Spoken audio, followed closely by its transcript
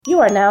You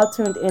are now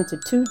tuned into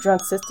Two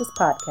Drunk Sisters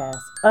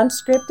podcast,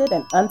 unscripted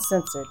and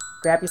uncensored.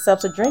 Grab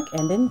yourselves a drink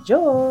and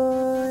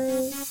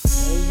enjoy.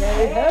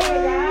 Hey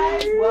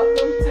guys,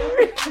 welcome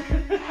to.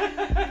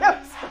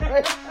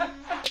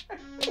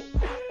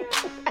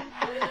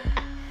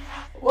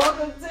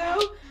 Welcome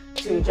to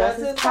Two Drunk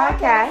Sisters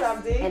podcast.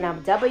 I'm D. And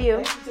I'm W.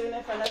 Thanks for tuning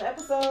in for another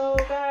episode,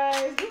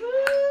 guys.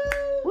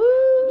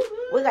 Woo!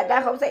 We got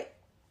that Jose.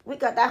 We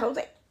got that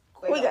Jose.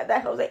 We got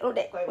that Jose on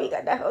deck. We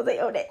got that Jose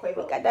on deck. We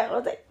got that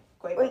Jose.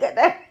 Quavo. We got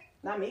that.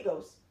 Not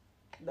Migos.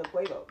 The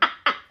Quavo.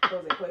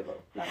 Jose Quavo.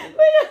 Not Migos.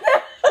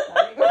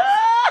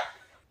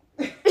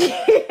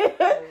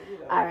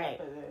 All right.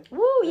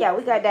 Woo! Yeah,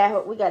 we got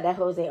that. We got that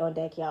Jose on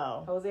deck,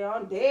 y'all. Jose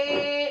on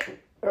deck.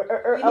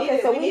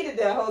 We needed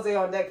the Jose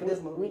on deck for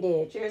this movie. We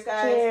did. Cheers,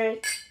 guys. Cheers.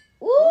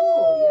 Woo!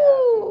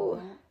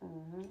 Ooh,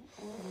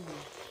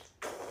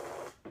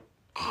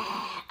 yeah.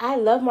 I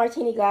love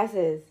martini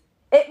glasses.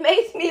 It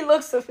makes me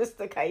look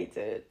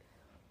sophisticated.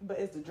 But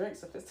is the drink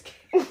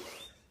sophisticated?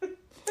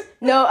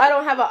 No, I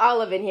don't have an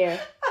olive in here.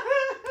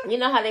 You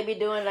know how they be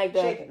doing like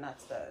the... Shake it,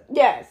 not stud.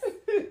 Yes.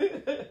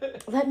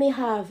 Let me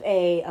have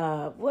a...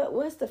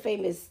 what's the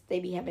famous they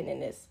be having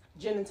in this?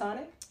 Gin and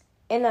tonic?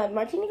 In a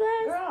martini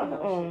glass? Girl,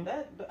 no.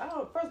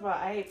 First of all,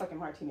 I hate fucking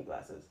martini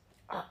glasses.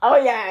 Oh,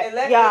 yeah. It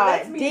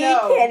lets me D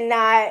know.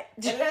 cannot...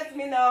 It lets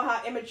me know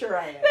how immature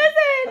I am.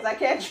 Listen. Because I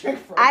can't drink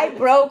from I it.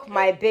 broke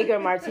my bigger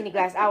martini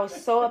glass. I was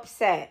so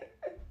upset.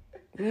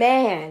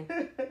 Man.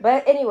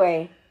 But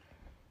anyway...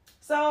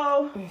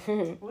 So,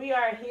 we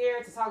are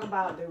here to talk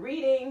about the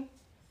reading.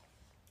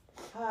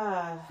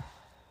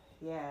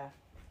 Yeah.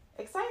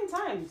 Exciting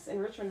times in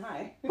Richmond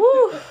High.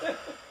 Woo.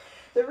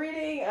 The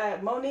reading,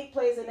 Monique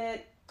plays in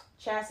it.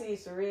 Chastity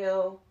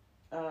Surreal,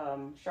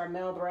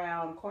 Charmel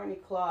Brown,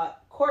 Courtney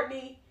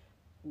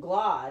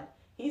Glaude,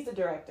 he's the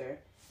director,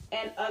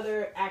 and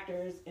other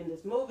actors in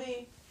this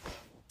movie.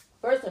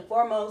 First and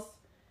foremost,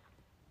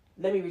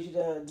 let me read you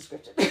the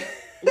description.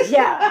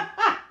 Yeah.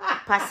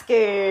 Parce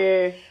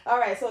que... All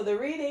right, so the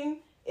reading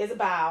is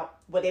about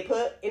what they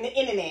put in the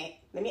internet.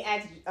 Let me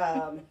ask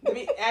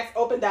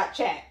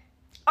open.chat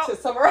to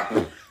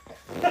summarize.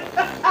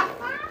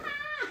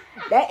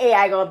 That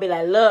AI gonna be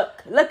like,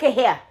 look at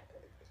here.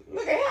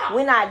 Look at how.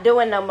 We're not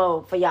doing no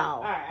more for y'all.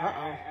 All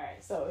right.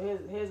 So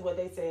here's what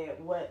they said,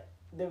 what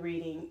the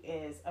reading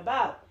is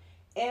about.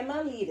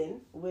 Emma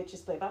Leiden, which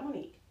is played by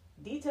Monique,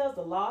 details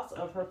the loss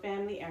of her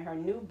family and her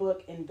new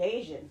book,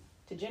 Invasion.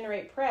 To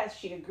generate press,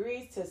 she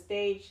agrees to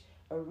stage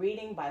a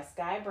reading by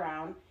Sky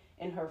Brown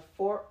in her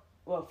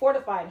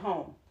fortified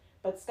home.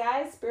 But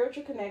Sky's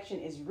spiritual connection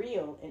is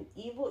real, and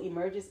evil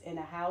emerges in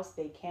a house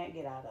they can't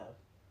get out of.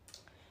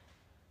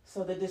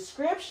 So the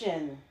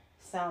description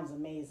sounds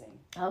amazing.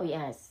 Oh,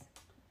 yes.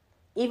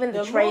 Even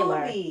the trailer.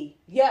 Movie,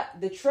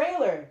 the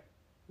trailer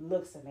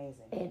looks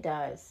amazing. It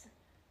does.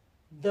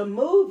 The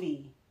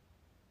movie.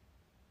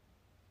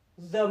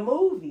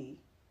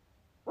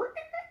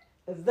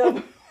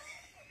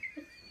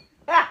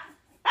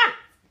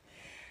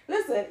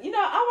 Listen,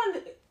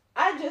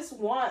 I just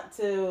want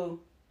to...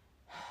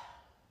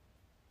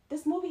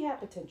 This movie had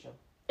potential.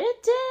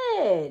 It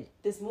did.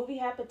 This movie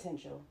had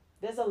potential.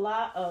 There's a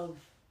lot of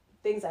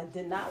things I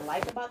did not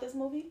like about this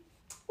movie.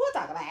 We'll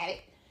talk about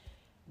it.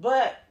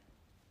 But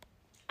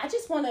I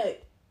just want to...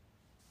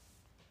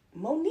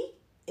 Monique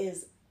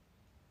is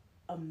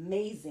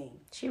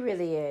amazing. She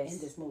really is. In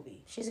this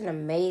movie. She's an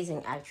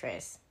amazing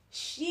actress.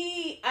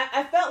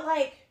 I felt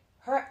like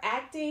her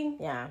acting...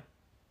 Yeah.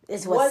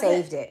 Is what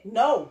saved it.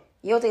 No.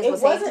 You don't think it what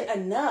saved wasn't it?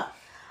 enough.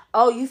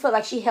 Oh, you feel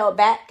like she held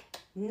back?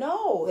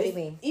 No. What do you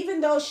mean? Even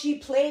though she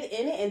played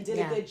in it and did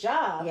a good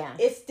job,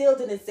 it still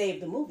didn't save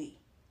the movie.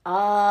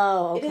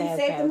 Oh, okay. It didn't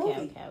save the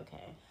movie.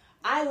 Okay.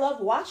 I love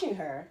watching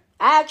her.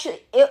 I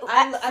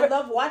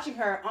love watching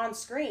her on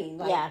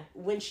screen.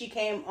 When she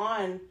came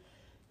on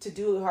to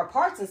do her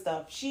parts and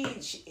stuff,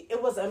 it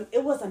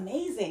was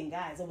amazing,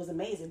 guys. It was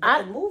amazing.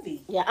 But the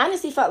movie, I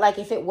honestly felt like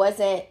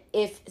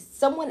if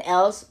someone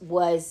else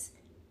was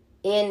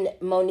in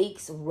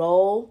Monique's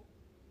role,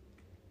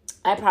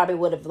 I probably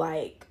would have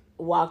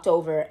walked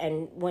over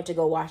and went to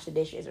go wash the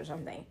dishes or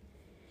something.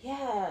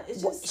 Yeah,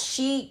 it's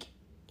just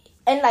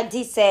and like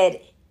Dee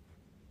said,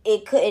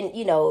 it couldn't.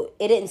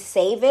 It didn't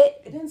save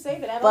it. It didn't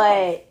save it at all.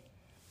 But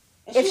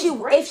if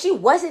she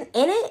wasn't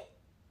in it,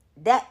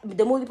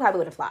 the movie probably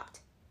would have flopped.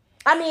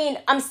 I mean,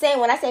 I'm saying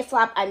when I say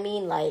flop, I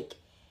mean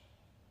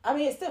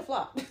it still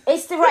flopped.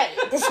 It's still right.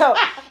 So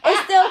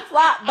it's still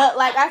flopped, but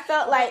I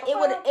felt like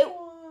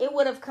it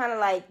would have kind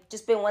of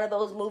just been one of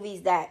those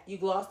movies that you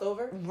glossed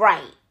over.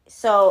 Right.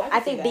 So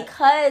I think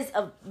because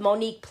of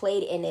Monique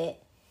played in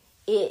it,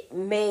 it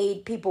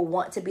made people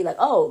want to be like,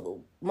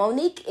 oh,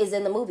 Monique is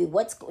in the movie.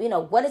 What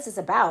is this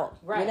about?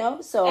 Right.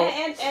 So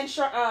and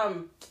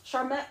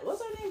Charmel,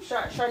 what's her name?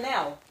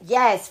 Charnel.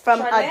 Yes,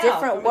 from a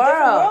different world. A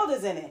different world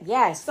is in it.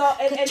 Yes. So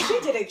and she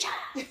did it.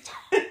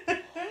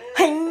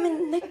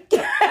 And she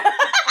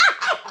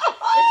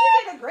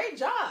did a great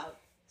job.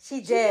 She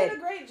did. She did a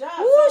great job.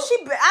 Ooh,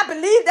 I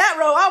believe that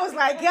role. I was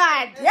like,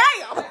 God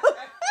damn.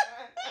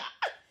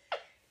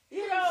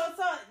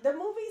 So the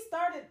movie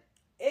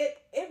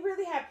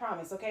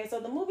promise. Okay, so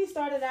the movie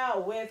started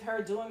out with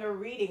her doing a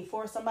reading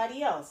for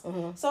somebody else.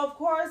 So of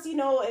course,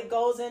 it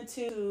goes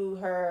into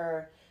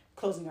her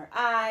closing her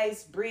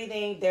eyes,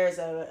 breathing. There's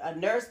a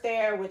nurse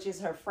there, which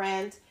is her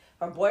friend.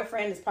 Her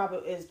boyfriend is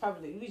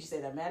probably we should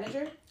say the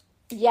manager.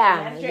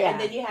 Yeah, manager. yeah. And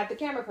then you have the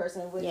camera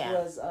person, which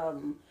was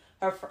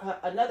her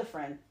another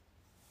friend.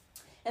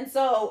 And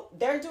so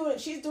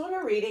she's doing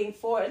a reading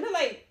for, and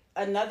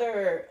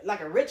they're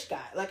like a rich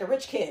guy, like a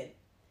rich kid.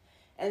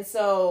 And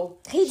so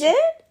he did.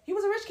 He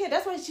was a rich kid.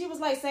 That's what she was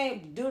like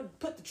saying. Dude,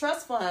 put the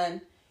trust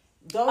fund.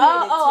 Donate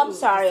I'm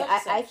sorry.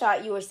 I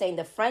thought you were saying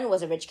the friend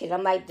was a rich kid.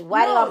 I'm like,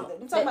 why do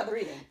I'm talking about the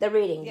reading. The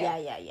reading.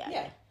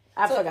 Yeah.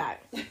 I forgot.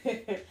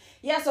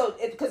 Yeah, so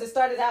because it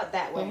started out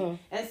that way.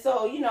 And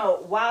so,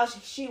 while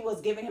she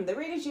was giving him the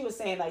reading, she was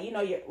saying, like,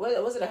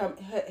 was it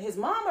his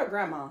mom or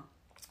grandma?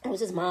 It was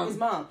his mom. His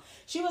mom.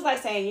 She was like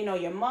saying,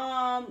 your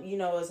mom,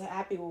 is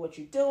happy with what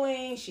you're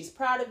doing. She's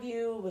proud of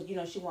you. But,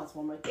 she wants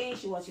one more thing.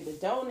 She wants you to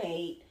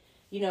donate,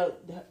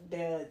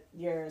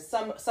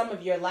 some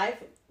of your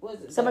life.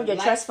 Some of your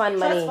trust fund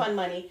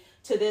money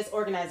to this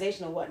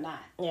organization or whatnot.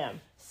 Yeah.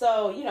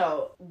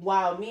 So,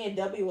 while me and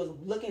W was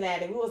looking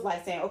at it, we was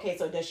like saying, okay,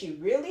 so does she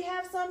really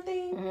have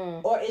something?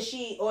 Or is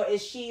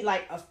she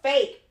like a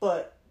fake,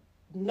 but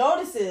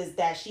notices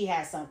that she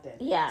has something?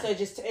 Yeah. So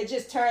it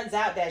just turns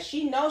out that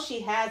she knows she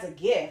has a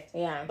gift.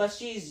 Yeah. But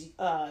she's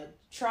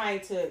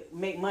trying to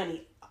make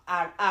money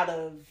out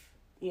of,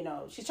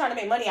 she's trying to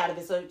make money out of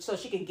it so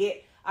she can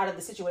get out of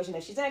the situation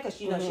that she's in, because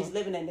she's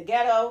living in the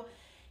ghetto.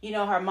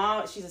 Her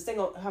mom is a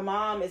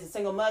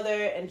single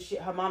mother, and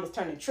her mom is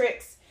turning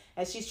tricks,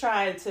 and she's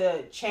trying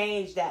to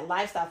change that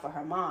lifestyle for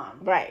her mom.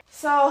 Right.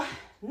 So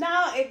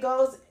now it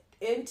goes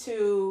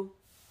into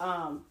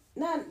now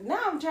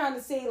I'm trying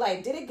to see,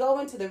 like, did it go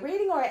into the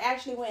reading or it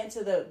actually went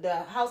into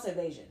the house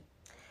invasion?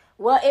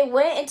 Well, it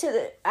went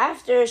into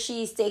after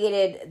she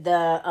stated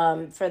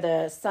for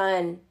the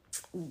son,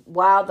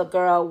 while the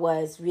girl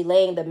was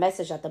relaying the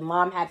message that the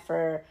mom had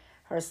for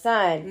her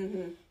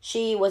son,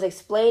 she was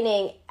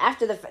explaining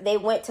after they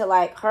went to,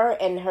 like, her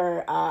and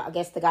her, I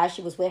guess the guy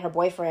she was with, her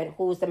boyfriend,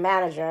 who's the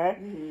manager,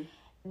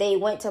 they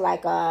went to,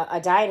 like,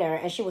 a diner,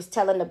 and she was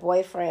telling the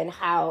boyfriend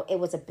how it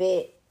was a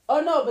bit...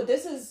 Oh, no,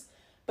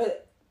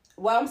 but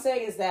what I'm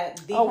saying is that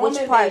the home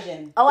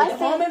invasion...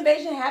 home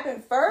invasion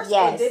happen first?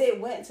 Yes. Or did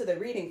it went to the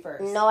reading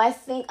first? No,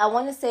 I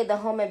want to say the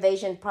home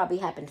invasion probably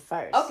happened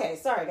first. Okay,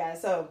 sorry,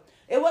 guys. So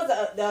it was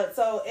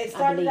it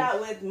started out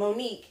with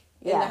Monique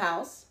in the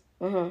house.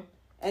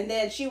 And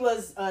then she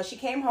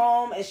came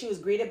home and she was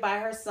greeted by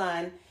her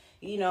son,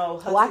 I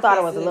thought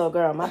it was a little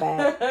girl. My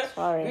bad.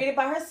 Sorry. Greeted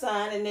by her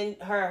son, and then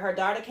her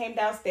daughter came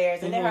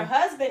downstairs, and then her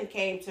husband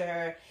came to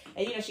her,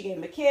 and she gave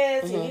him a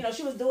kiss, and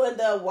she was doing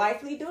the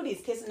wifely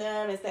duties, kissing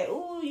them and say,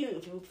 "Ooh,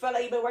 you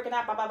fella, you been working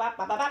out, ba ba ba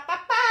ba ba ba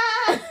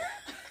ba."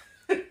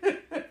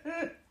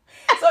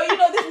 So,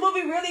 this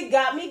movie really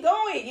got me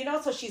going,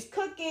 So she's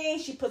cooking,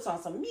 she puts on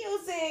some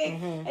music,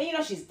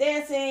 and, she's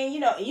dancing,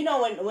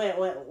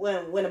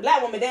 when a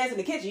black woman dances in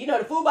the kitchen,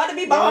 the food about to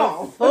be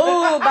bomb.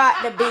 Food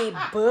about to be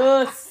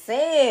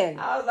bussin'.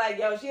 I was like,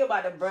 yo, she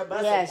about to bust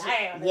it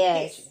down in the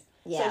kitchen.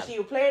 Yeah. So she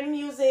was playing the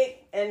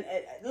music, and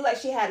it looked like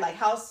she had, like,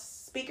 house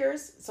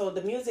speakers, so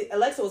the music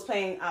Alexa was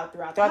playing out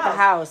throughout the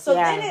house. So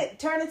then it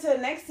turned into the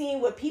next scene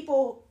with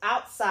people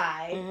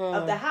outside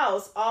of the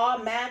house, all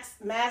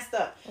masked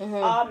up,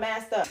 all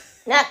masked up.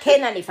 Not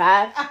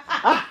K95.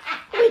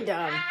 We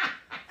dumb.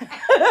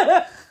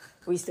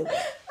 We stupid.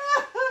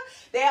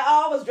 They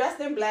all was dressed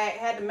in black,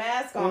 had the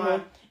mask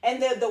on, and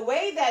the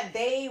way that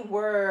they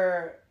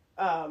were.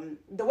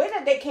 The way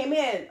that they came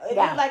in, it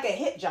looked like a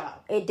hit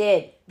job. It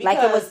did.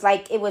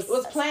 It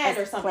was planned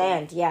or something.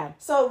 Planned, yeah.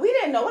 So we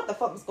didn't know what the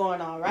fuck was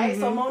going on, right?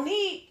 So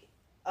Monique,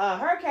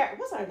 her character,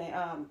 what's her name?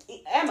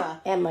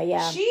 Emma. Emma,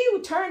 yeah. She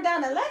turned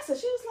down Alexa.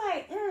 She was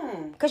like,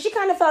 because she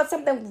kind of felt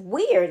something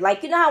weird.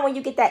 Like, how when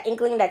you get that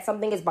inkling that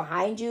something is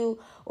behind you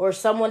or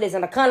someone is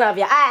in the corner of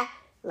your eye,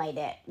 like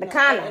that. In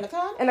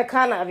the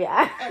corner of your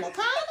eye. In the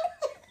corner?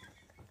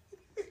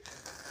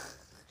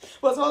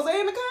 Was Jose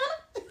in the corner?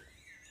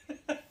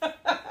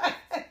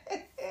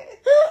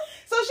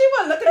 So she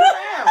wasn't looking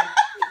around.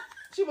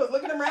 She was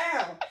looking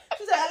around.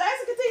 She said,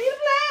 Alexa, continue to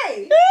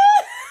play.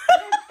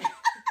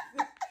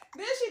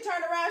 Then she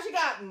turned around. She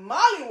got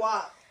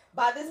mollywopped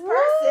by this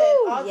person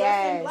all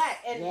dressed in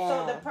black. And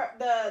so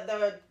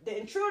the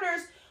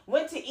intruders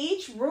went to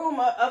each room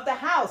of the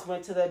house.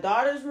 Went to the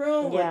daughter's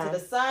room. Went to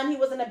the son. He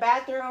was in the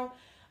bathroom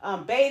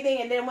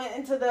bathing, and then went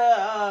into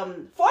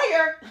the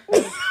foyer.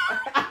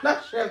 I'm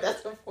not sure if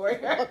that's a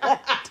foyer.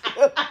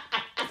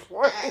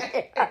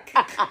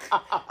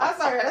 I'm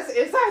sorry, that's an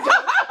inside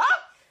joke.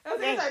 That's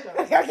an inside joke.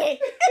 Okay.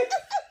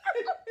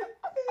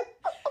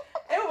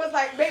 It was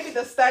like maybe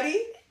the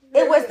study.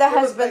 It was the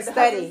husband's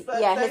study.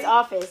 Yeah, his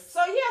office. So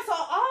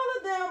all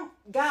of them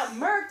got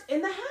murked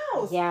in the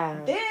house.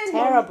 Yeah. Then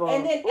terrible.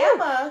 And then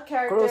Emma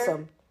character.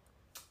 Gruesome.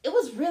 It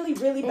was really,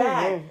 really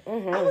bad.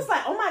 I was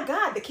like, oh my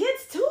God, the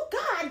kids too?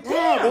 God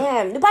damn.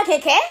 Damn. Nobody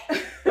can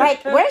care?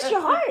 Like, where's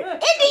your heart?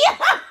 India!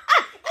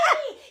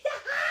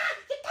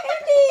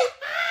 Indy,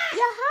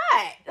 your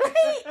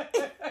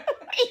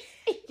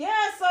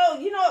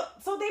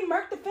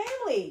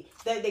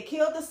they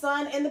killed the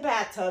son in the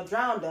bathtub,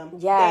 drowned him.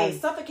 Yes. They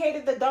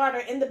suffocated the daughter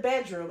in the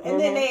bedroom, and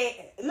then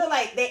they look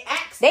like they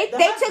axed. They the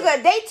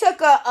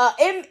took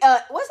husband.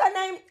 what's her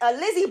name?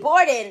 Lizzie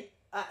Borden.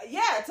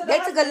 They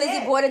took a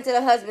Lizzie Borden to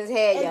the husband's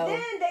head, and yo.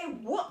 then they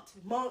whooped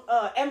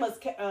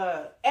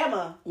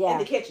Emma in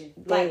the kitchen.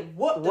 They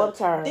whooped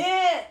her.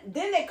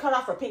 Then they cut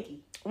off her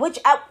pinky.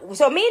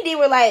 So me and Dee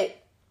were like,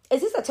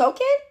 is this a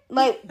token?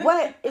 Like,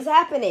 what is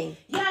happening?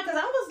 Yeah, because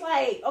I was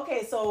like,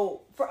 okay,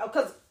 so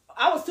because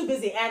I was too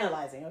busy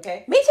analyzing.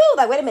 Okay, Me too.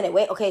 Like, wait a minute.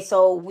 Okay,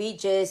 so we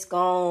just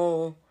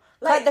gon'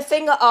 cut the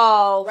finger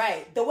off.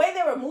 Right. The way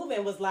they were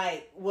moving was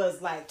like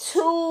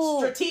too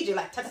strategic,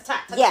 like ta ta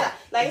ta ta Yeah. ta.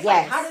 Like it's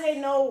like, how do they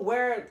know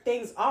where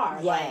things are?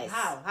 Yes. Like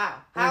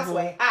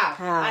houseway, how?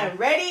 I am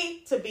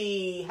ready to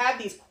have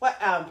these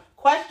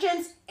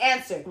questions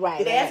answered. Right.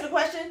 Did they right. answer the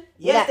question?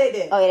 Yes, they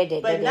did. Oh, yeah, they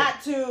did. But they did.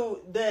 not to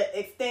the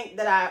extent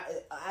that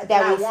I we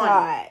wanted.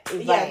 thought.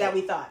 Yeah, Right. that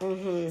we thought.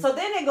 Mm-hmm. So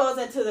then it goes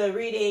into the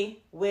reading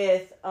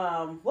with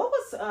what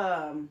was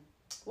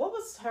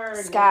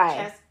her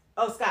Sky.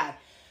 name? Sky.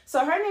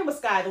 So her name was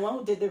Sky, the one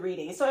who did the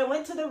reading. So I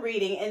went to the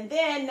reading, and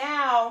then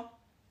now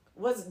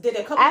did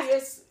a couple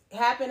years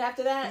happen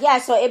after that? Yeah,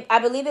 so I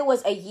believe it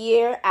was a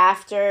year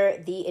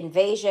after the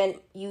invasion.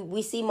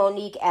 We see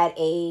Monique at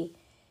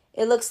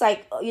it looks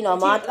like, a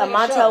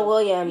Montel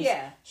Williams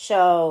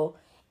show.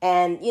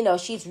 And,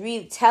 she's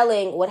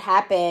retelling what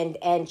happened.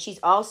 And she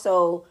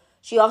also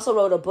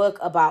wrote a book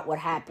about what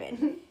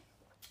happened.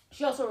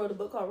 She also wrote a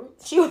book called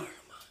Roots. She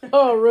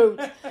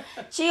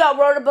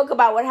wrote a book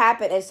about what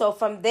happened. And so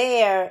from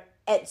there,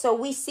 and so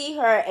we see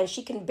her and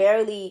she can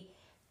barely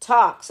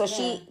talk. So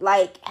she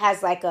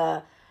has like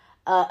a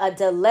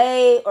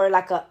delay or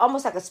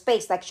almost like a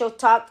space, like she'll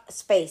talk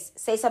space,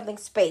 say something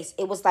space.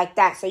 It was like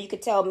that. So you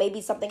could tell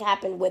maybe something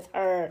happened with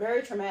her.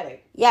 Very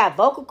traumatic. Yeah,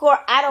 vocal cord.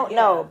 I don't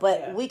know,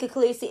 but we could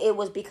clearly see it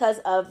was because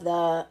of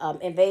the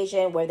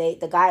invasion where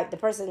the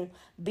person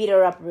beat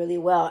her up really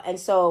well. And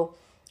so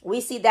we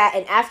see that.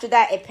 And after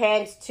that, it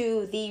pans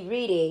to the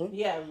reading.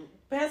 Yeah,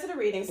 pans to the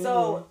reading.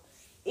 So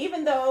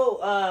even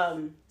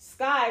though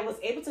Sky was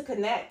able to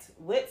connect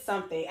with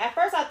something, at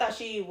first I thought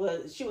she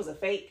was a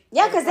fake.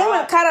 Yeah, because they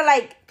were kind of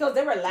like because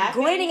they were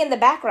laughing, grinning in the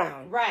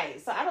background.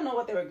 Right. So I don't know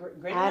what they were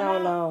grinning. I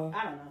don't know.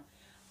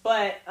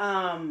 But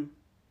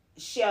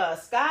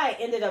Sky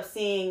ended up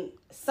seeing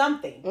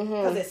something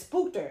because it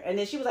spooked her, and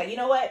then she was like, you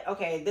know what?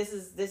 Okay, this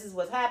is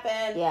what's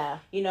happened. Yeah.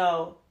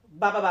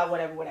 Blah blah blah,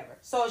 whatever.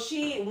 So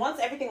once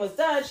everything was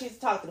done, she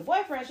talked to the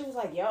boyfriend. She was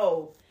like,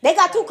 yo, they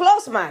got too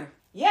close, man.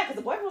 Yeah, because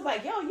the boyfriend was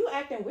like, yo, you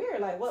acting weird.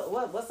 Like,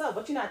 what's up?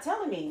 What you not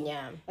telling me?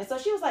 Yeah. And so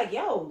she was like,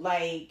 yo,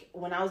 like,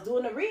 when I was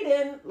doing the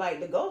reading, like,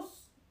 the ghost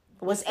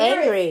was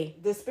angry.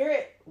 The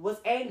spirit was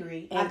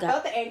angry. I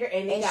felt the anger,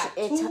 and it got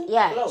too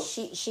close.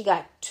 She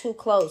got too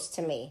close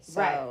to me. So.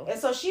 Right. And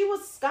so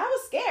Sky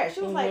was scared.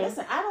 She was like,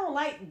 listen, I don't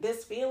like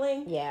this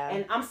feeling. Yeah.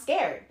 And I'm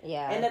scared.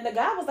 Yeah. And then the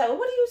guy was like, well,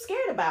 what are you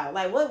scared about?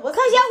 Like, what's because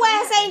your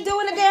ass ain't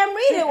doing the damn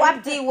reading.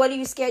 What are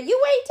you scared?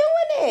 You ain't doing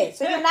it.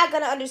 So you're not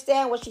going to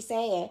understand what she's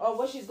saying. Or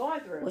what she's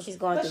going through. What she's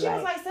going through. But she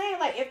was like saying,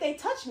 like, if they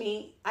touch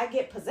me, I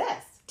get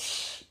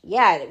possessed.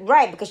 Yeah,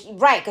 right. Because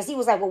he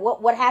was like, well,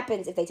 what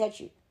happens if they touch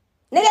you?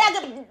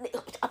 Nigga,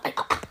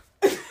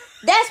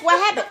 that's what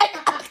happened.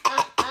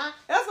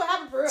 That's what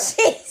happened for real.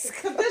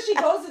 Because then she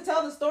goes to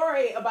tell the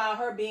story about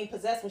her being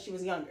possessed when she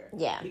was younger.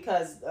 Yeah.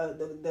 Because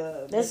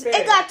the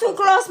it got too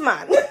close,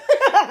 man. Back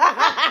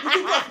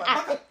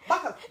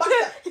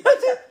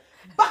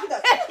it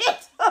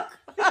up.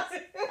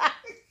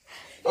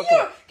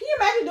 Can you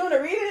imagine doing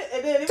a reading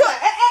and then it's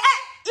like,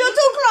 you're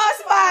too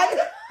close, man.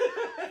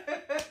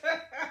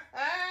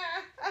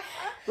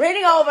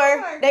 Reading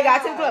over, they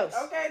got too close.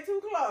 Okay,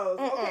 too close.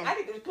 Okay, I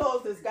need to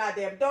close this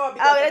goddamn door.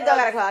 That door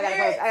gotta close. I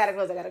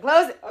gotta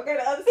close it. Okay,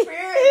 the other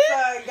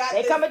spirits got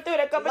they coming through.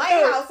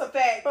 Lighthouse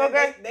effect.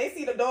 Okay. They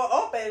see the door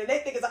open and they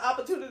think it's an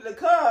opportunity to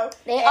come.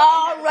 They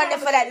all running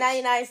for that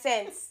 99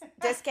 cents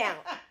discount.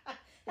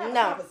 No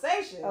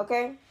conversation.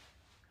 Okay.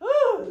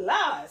 Ooh,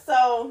 Lord.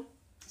 So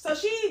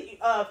she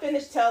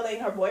finished telling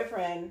her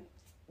boyfriend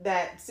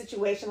that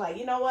situation, like,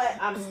 you know what,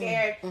 I'm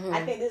scared.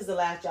 I think this is the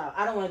last job.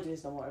 I don't want to do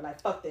this no more.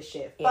 Like, fuck this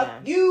shit. Yeah.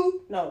 Fuck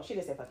you. No, she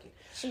didn't say fuck you.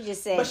 She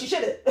just said, but she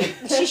should have.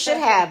 She should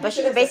have, but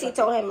she basically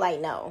told him,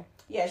 like, no.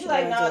 Yeah, she's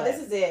like, no, this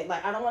is it.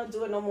 Like, I don't want to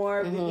do it no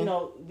more.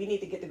 We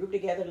need to get the group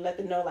together to let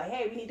them know, like,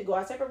 hey, we need to go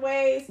our separate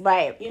ways.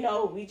 Right.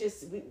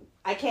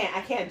 I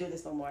can't do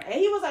this no more. And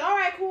he was like, all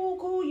right, cool.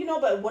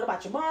 But what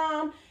about your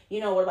mom?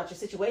 What about your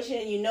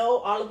situation?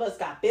 All of us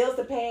got bills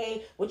to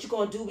pay. What you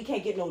gonna do? We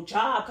can't get no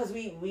job because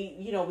we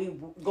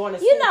going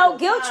to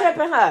guilt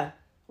tripping her.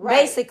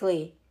 Right.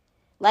 Basically.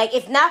 Like,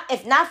 if not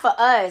for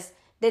us,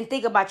 then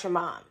think about your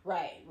mom.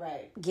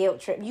 Right.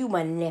 Guilt trip. You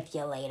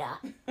manipulator.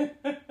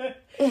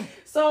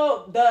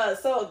 So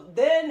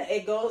then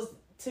it goes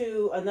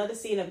to another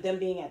scene of them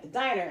being at the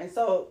diner, and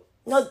so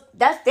no,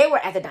 they were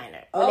at the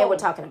diner when they were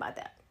talking about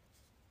that.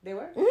 They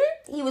were.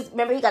 Mm-hmm. He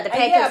got the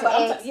pancakes.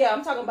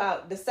 I'm talking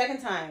about the second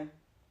time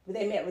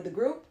They met with the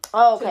group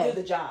Oh, okay. to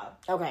do the job.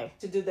 Okay.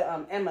 To do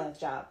the Emma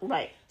job.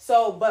 Right.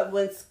 So, but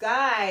when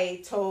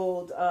Sky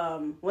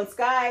when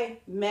Sky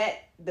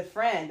met the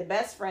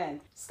best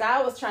friend,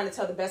 Sky was trying to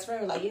tell the best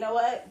friend, like, you know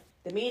what?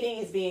 The meeting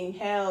is being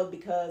held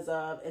because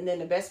of, and then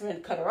the best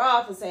friend cut her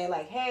off and saying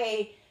like,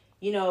 hey,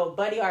 you know,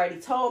 Buddy already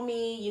told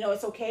me, you know,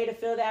 it's okay to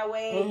feel that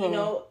way. Mm-hmm. You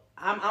know,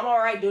 I'm all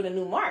right doing a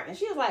new mark. And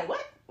she was like,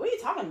 what? What are you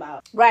talking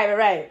about?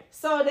 Right.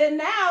 So then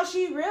now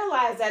she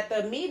realized that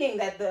the meeting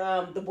that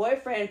the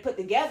boyfriend put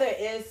together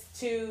is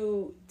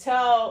to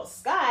tell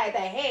Sky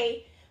that,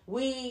 hey,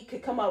 we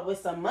could come up with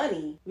some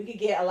money. We could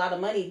get a lot of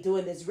money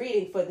doing this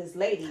reading for this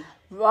lady.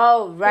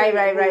 Oh, right.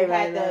 Who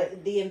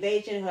had the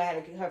invasion, who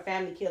had her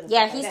family killed.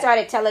 Yeah, he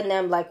started telling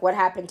them like what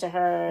happened to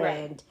her,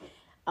 right.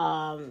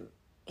 And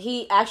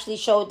he actually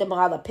showed them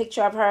all the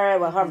picture of her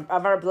with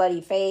her bloody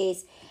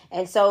face,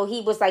 and so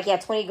he was like, yeah,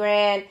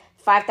 $20,000,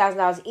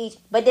 $5,000 each.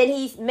 But then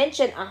he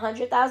mentioned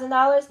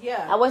 $100,000.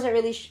 Yeah,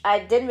 I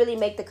didn't really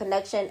make the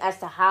connection as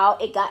to how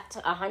it got to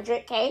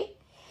 $100K.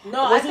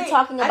 No, was he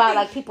talking about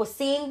like people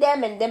seeing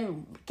them and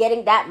them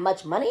getting that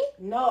much money?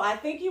 No, I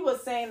think he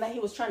was saying that he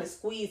was trying to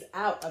squeeze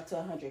out up to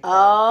 $100K.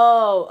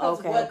 Oh,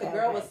 okay. What the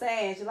girl was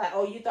saying, she's like,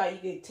 oh, you thought you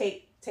could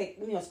take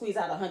squeeze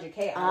out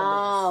 $100K.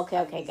 Oh,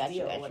 okay, got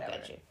you.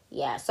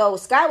 Yeah, so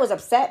Sky was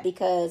upset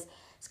because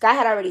Sky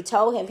had already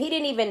told him. He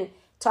didn't even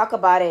talk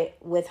about it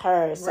with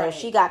her, so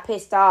she got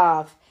pissed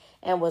off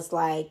and was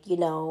like, you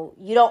know,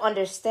 you don't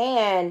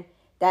understand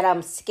that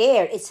I'm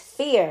scared. It's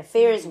fear.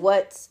 Fear is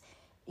what's,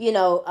 you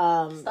know,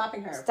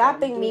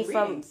 stopping me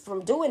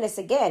from doing this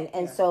again.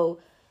 And so,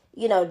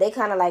 you know, they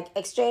kind of like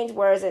exchanged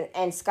words,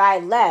 and Sky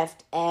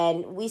left,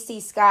 and we see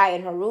Sky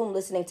in her room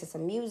listening to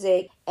some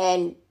music,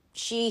 and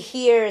she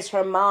hears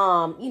her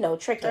mom, you know,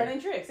 turning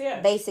tricks,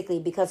 yeah. Basically,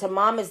 because her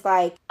mom is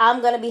like,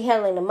 I'm going to be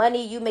handling the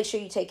money. You make sure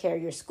you take care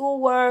of your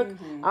schoolwork.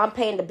 Mm-hmm. I'm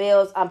paying the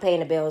bills.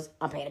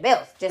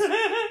 Just,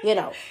 you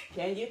know.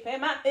 Can you pay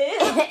my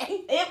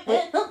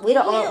bills? we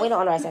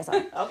don't understand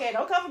that song. Okay,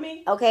 don't cover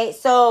me. Okay,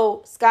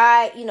 so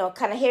Sky, you know,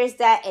 kind of hears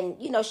that, and,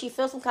 you know, she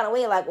feels some kind of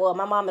way like, well,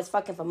 my mom is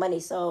fucking for money,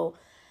 so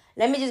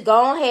let me just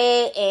go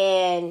ahead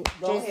and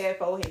forehead.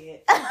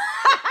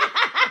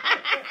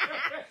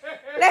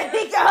 Let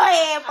me go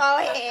ahead,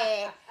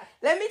 forehead.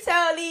 Let me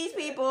tell these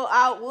people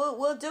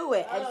we'll do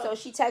it. And so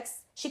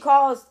she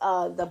calls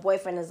the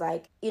boyfriend, is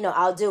like, you know,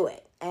 I'll do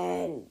it.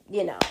 And,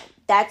 you know,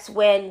 that's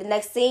when the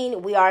next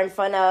scene, we are in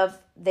front of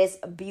this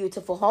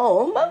beautiful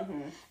home.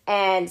 Mm-hmm.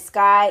 And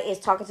Sky is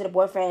talking to the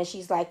boyfriend, and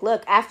she's like,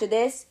 look, after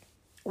this,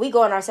 we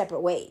go in our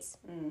separate ways.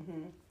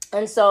 Mm-hmm.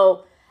 And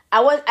so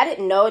I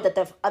didn't know that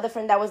the other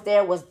friend that was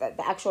there was the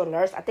actual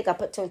nurse. I think I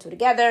put two and two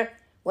together.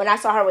 When I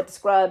saw her with the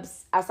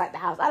scrubs outside the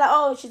house, I thought,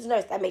 oh, she's a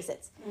nurse. That makes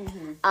sense.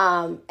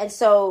 Mm-hmm. And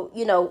so,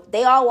 you know,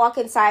 they all walk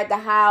inside the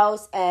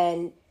house,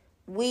 and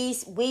we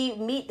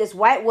meet this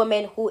white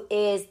woman who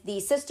is the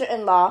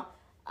sister-in-law.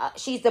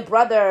 She's the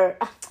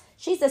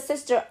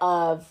sister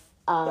of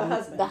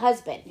the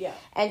husband. Yeah.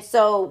 And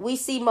so we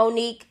see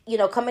Monique, you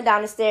know, coming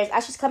down the stairs.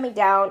 As she's coming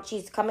down,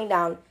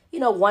 you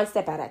know, one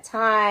step at a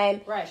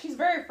time. Right. She's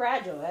very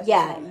fragile.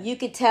 You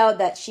could tell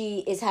that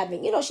she is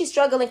having, you know, she's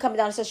struggling coming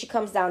down. So she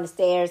comes down the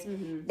stairs.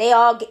 Mm-hmm. They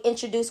all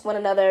introduce one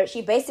another.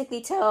 She basically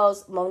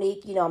tells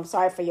Monique, you know, I'm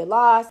sorry for your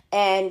loss.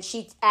 And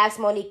she asks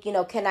Monique, you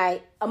know,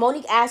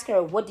 Monique asks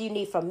her, what do you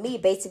need from me,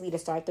 basically, to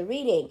start the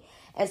reading?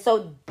 And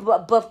so,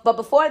 but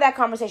before that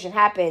conversation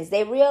happens,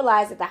 they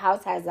realize that the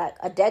house has like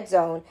a dead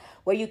zone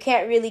where you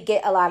can't really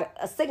get a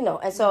signal.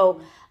 And so,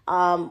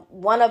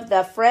 one of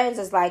the friends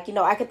is like, you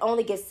know, I can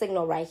only get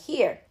signal right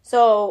here.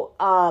 So,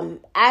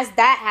 as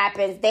that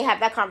happens, they have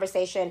that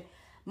conversation.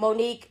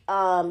 Monique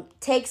Sky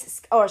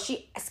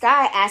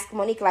asks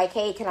Monique like,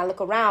 hey, can I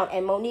look around?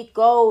 And Monique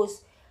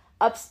goes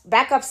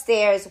back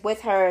upstairs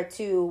with her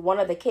to one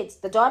of the kids,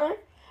 the daughter.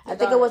 I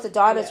think it was the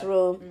daughter's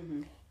room.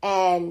 Mm-hmm.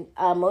 And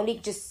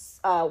Monique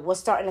just was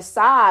starting to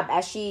sob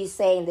as she's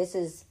saying, this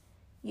is,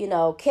 you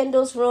know,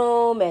 Kendall's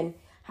room, and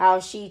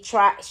how she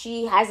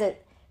hasn't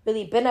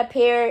really been up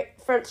here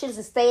she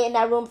doesn't stay in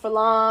that room for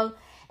long,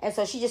 and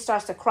so she just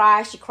starts to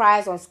cry. She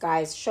cries on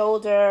Sky's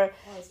shoulder.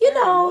 You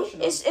know,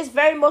 it's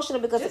very emotional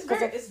because it's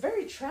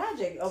very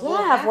tragic. Of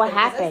what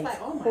happened. Like,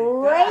 oh my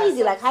crazy.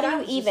 God. Like, how do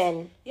you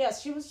even?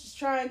 Yes, she was just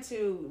trying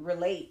to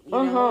relate. You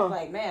know,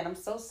 like, man, I'm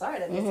so sorry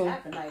that this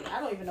happened. Like, I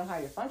don't even know how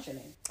you're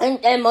functioning.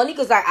 And Monique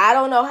was like, I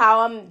don't know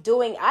how I'm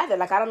doing either.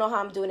 Like, I don't know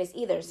how I'm doing this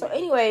either. So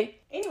anyway.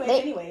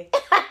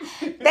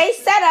 They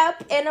set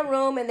up in a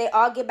room, and they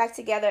all get back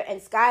together,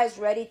 and Sky is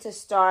ready to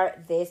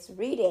start this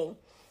reading.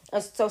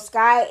 And so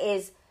Sky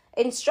is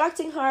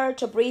instructing her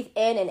to breathe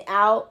in and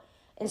out,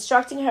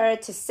 instructing her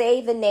to say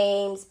the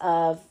names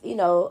of, you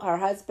know, her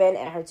husband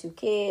and her two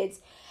kids,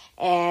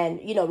 and,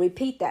 you know,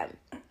 repeat them.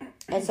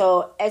 And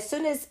so as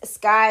soon as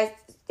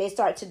they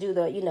start to do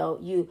the, you know,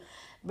 you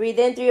breathe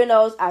in through your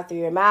nose, out through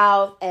your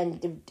mouth,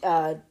 and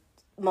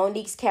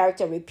Monique's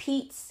character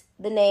repeats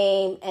the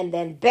name, and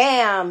then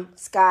bam,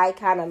 Sky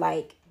kind of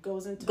like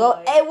goes into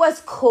it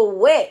was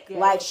quick. Yeah,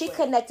 like, she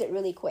connected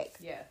really quick.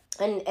 Yeah.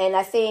 And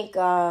I think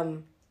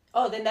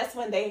Oh, then that's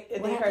when they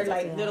heard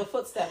like little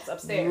footsteps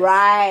upstairs.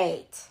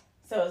 Right.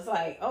 So it's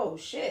like, oh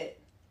shit.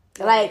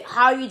 Like,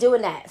 how are you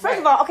doing that? First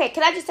of all, okay,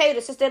 can I just tell you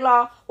the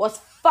sister-in-law was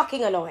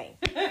fucking annoying.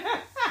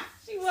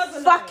 She was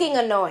annoying. Fucking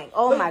annoying.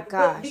 Oh my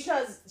gosh. But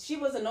because she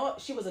was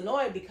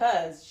annoyed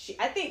because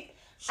I think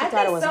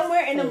thought it was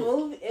somewhere in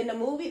the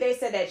movie they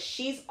said that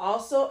she's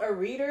also a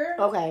reader.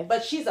 Okay.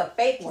 But she's a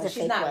fake one.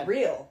 She's not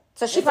real.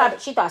 So she thought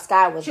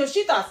Sky was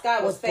she thought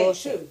Sky was fake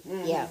bullshit. too.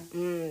 Mm-hmm. Yeah.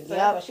 So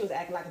that's why she was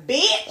acting like a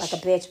bitch. Like a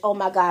bitch. Oh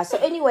my gosh. So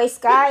anyway,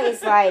 Sky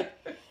is like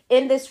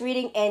in this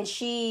reading and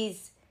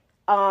she's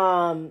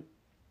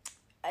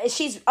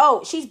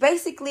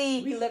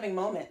basically reliving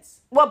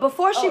moments. Well,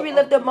 before she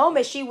relived the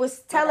moment, she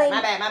was telling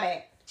my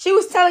bad. She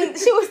was telling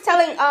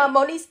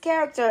Monique's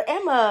character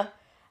Emma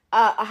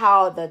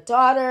how the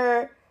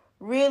daughter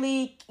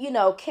really,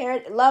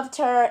 loved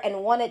her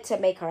and wanted to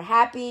make her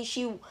happy.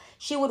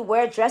 She would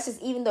wear dresses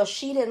even though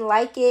she didn't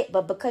like it,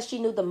 but because she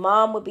knew the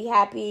mom would be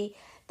happy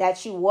that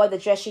she wore the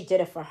dress, she did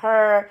it for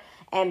her.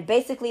 And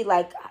basically,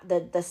 like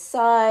the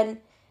son,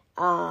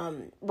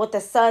 what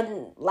the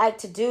son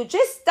liked to do,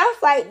 just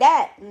stuff like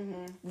that.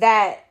 Mm-hmm.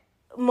 That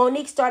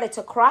Monique started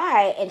to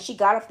cry and she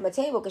got up from the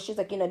table because she was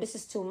like, this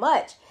is too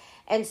much.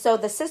 And so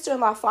the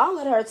sister-in-law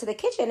followed her to the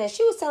kitchen and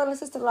she was telling the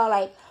sister-in-law,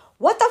 like,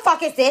 what the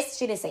fuck is this?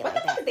 She didn't say it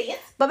like that.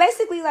 But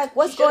basically, like,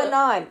 what's going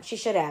on? She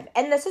should have.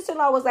 And the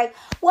sister-in-law was like,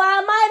 well,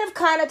 I might have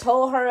kind of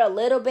told her a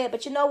little bit,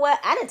 but you know what?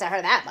 I didn't tell her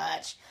that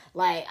much.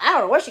 Like, I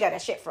don't know where she got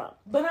that shit from.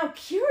 But I'm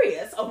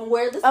curious of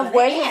where this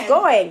he's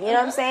going. You know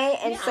what I'm saying?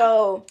 And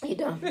so, you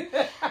dumb.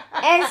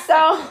 And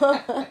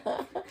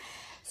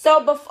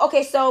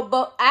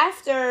but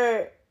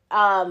after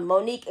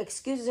Monique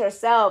excuses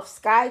herself,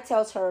 Sky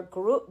tells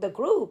the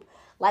group,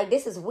 like,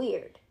 this is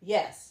weird.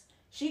 Yes.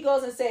 She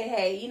goes and say,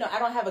 hey, I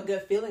don't have a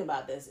good feeling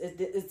about this.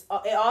 It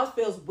all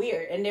feels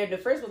weird. And the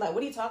first was like,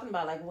 what are you talking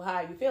about? Like, well, how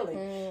are you feeling?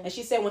 And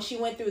she said when she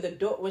went through the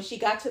door, when she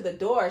got to the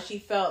door, she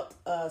felt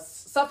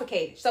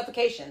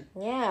suffocation.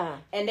 Yeah.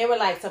 And they were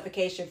like,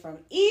 suffocation from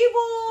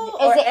evil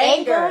or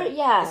anger?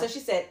 Yeah. And so she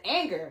said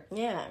anger.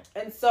 Yeah.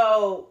 And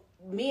so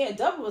me and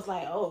Double was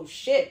like, oh,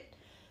 shit.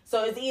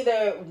 So it's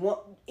either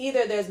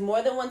there's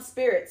more than one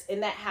spirits in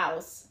that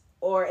house,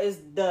 or is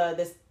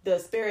the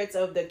spirits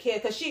of the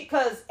kid,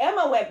 because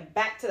Emma went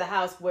back to the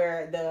house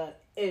where the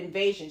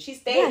invasion. She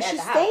stayed at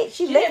the house.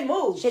 She didn't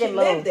move. She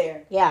lived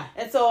there. Yeah.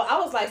 And so I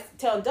was like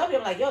telling W,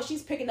 I'm like, yo,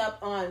 she's picking up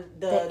on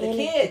the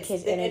kids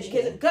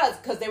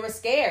because they were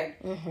scared,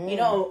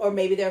 or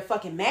maybe they're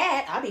fucking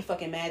mad. I'll be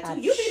fucking mad too.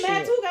 You be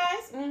mad too,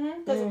 guys,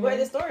 because where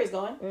the story's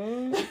going.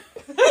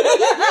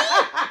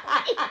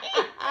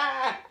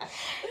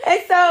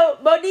 And so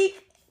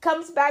Monique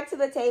comes back to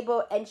the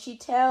table and she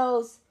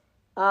tells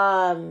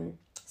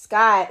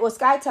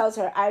Sky tells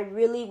her, I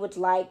really would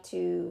like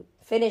to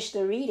finish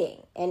the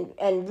reading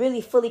and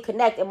really fully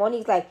connect. And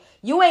Monique's like,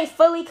 you ain't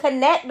fully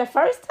connect the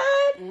first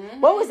time?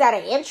 Mm-hmm. What was that,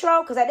 an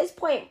intro? Because at this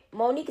point,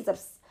 Monique's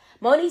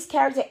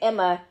character,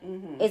 Emma,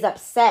 is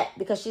upset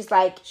because she's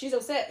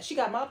upset. She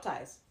got mob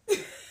ties.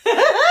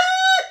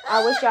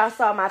 I wish y'all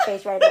saw my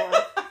face right now.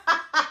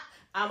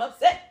 I'm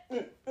upset.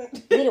 We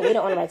don't want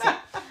to write that.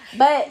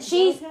 But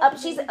she's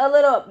a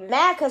little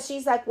mad because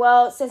she's like,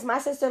 well, since my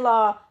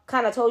sister-in-law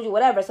kind of told you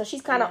whatever, so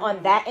she's kind of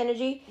on that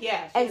energy.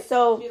 Yeah. And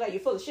so she's like, you're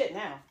full of shit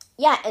now.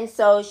 Yeah, and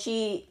so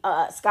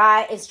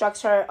Sky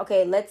instructs her,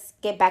 okay, let's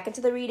get back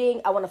into the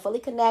reading. I want to fully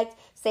connect,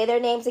 say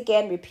their names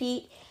again,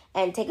 repeat,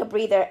 and take a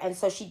breather. And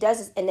so she does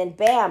this, and then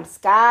bam,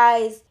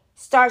 Sky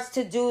starts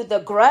to do the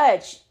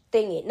grudge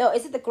thingy. No,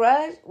 is it the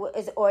grudge?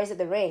 Or is it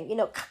the ring?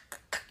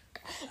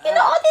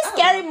 All these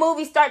scary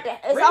movies start to...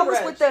 It's always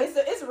grudge.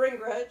 It's a ring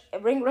grudge. A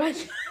ring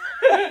grudge?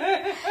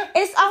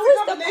 It's always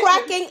the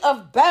cracking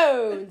of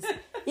bones.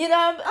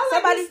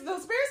 Somebody... The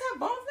spirits have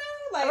bones now?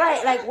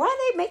 Like, why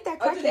do they make that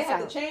cracking sound? Do they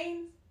have the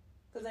chains?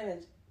 Because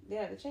they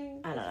have the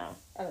chains? I don't know.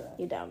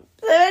 You're dumb.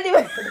 So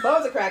anyway... The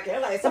bones are cracking.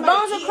 The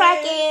bones are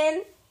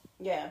cracking.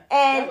 Yeah.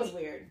 And that was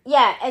weird.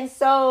 Yeah, and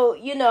so,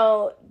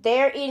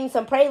 they're eating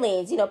some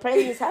pralines.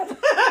 Pralines have...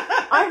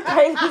 Aren't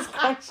pralines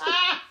crunchy?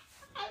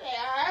 They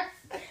are.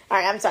 All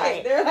right, I'm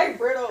sorry. They're like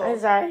brittle. I'm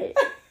sorry.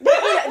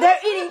 They're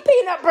eating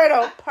peanut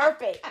brittle.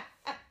 Perfect.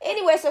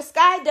 Anyway, so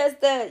Sky does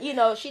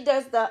she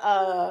does the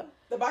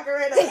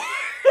Macarena.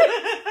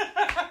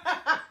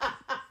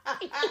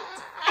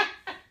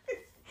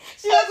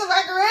 She does the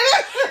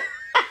Macarena.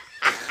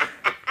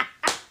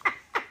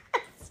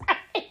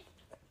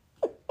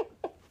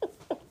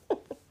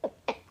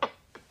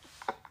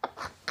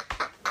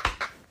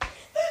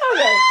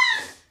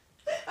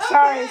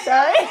 Sorry. Okay.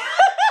 Sorry.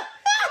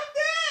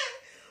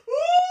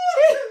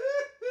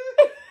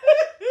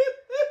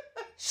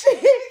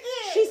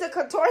 She's a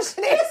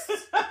contortionist.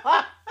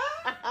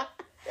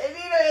 They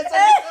need her in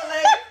something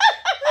like...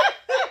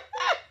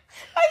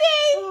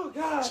 Okay. Oh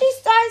God. She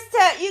starts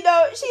to,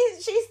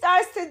 she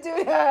starts to do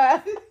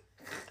the...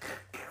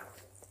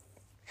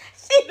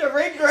 The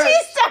ring grudge. She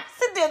starts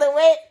to do the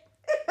wit.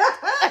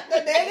 The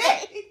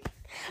day.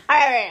 All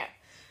right.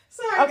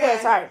 Sorry. Okay,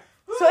 guys. sorry.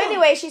 So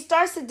anyway, she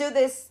starts to do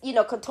this,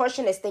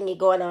 contortionist thingy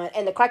going on,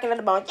 and the cracking of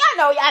the bone.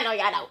 Y'all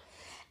know.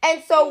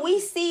 And so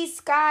we see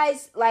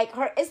Sky's, like,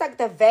 it's like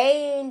the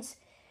veins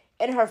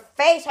in her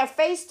face. Her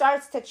face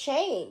starts to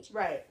change.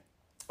 Right.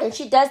 And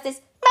she does this,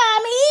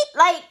 mommy,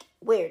 like,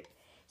 weird.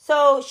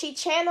 So she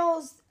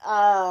channels,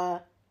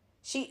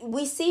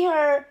 we see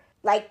her,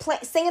 like,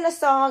 singing a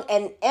song,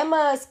 and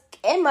Emma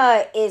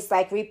is,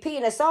 like,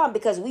 repeating a song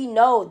because we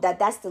know that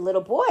that's the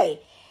little boy.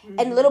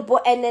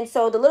 Mm-hmm. And then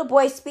so the little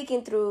boy is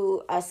speaking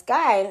through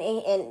Sky,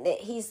 and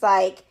he's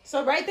like,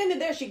 so right then and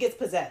there she gets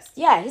possessed.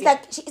 Yeah,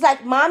 she's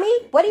like, mommy,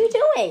 what are you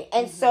doing?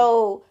 And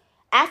so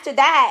after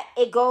that,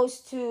 it goes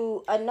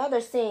to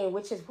another scene,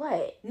 which is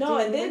what? No,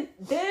 and then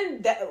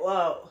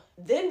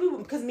we,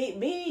 because me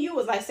and you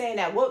was like saying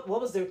that what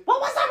was the reason?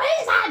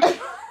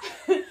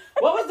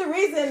 What was the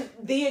reason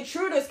the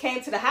intruders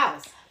came to the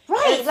house?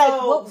 Right, and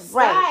so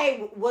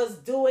Sky was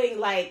doing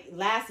like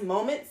last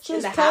moments in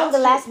the house. She was playing the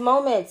last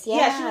moments, yeah.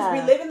 Yeah, she was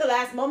reliving the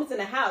last moments in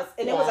the house.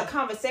 And it was a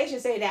conversation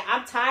saying that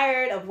I'm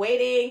tired of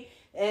waiting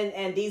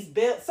and these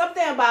bills, I'm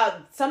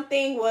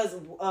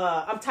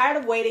tired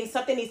of waiting,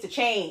 something needs to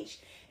change.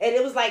 And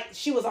it was like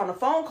she was on a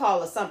phone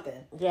call or something.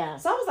 Yeah.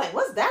 So I was like,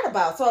 what's that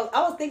about? So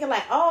I was thinking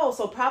like,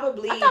 so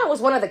probably... I thought it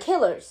was one of the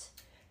killers.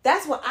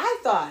 That's what I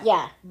thought.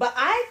 Yeah. But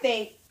I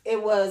think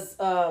it was...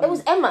 it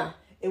was Emma.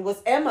 It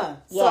was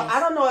Emma. Yes. So I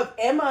don't know if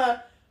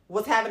Emma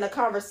was having a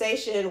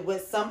conversation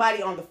with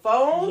somebody on the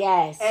phone.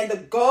 Yes. And the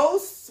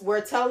ghosts were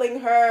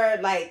telling her,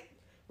 like,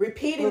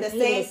 repeating the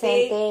same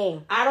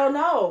thing. I don't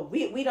know.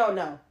 We don't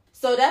know.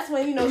 So that's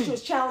when, she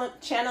was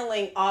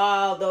channeling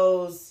all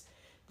those,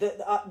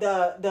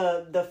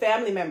 the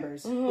family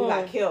members who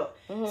got killed.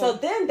 Mm-hmm. So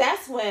then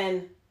that's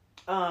when,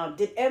 I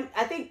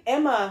think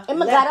Emma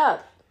got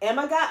up.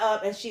 Emma got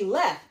up and she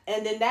left.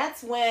 And then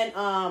that's when,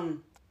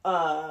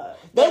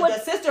 the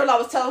sister-in-law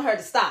was telling her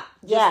to stop.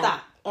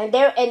 Stop. And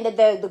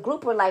the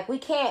group were like, we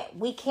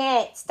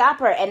can't stop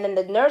her. And then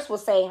the nurse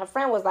was saying, her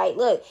friend was like,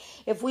 look,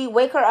 if we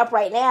wake her up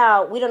right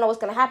now, we don't know what's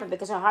going to happen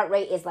because her heart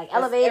rate is like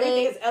elevated.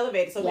 Everything is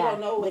elevated, so we don't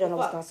know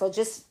what's going on. So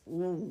just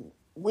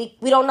we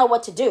don't know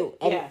what to do.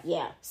 And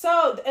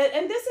So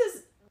and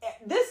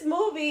this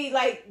movie,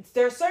 like,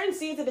 there are certain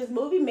scenes of this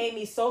movie made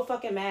me so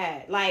fucking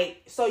mad.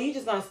 Like, so you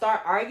just gonna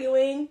start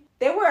arguing?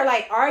 They were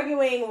like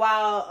arguing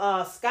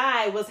while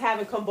Sky was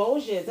having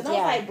convulsions, and I was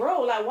like,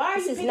 bro, like, why are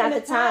you picking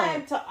the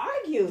time to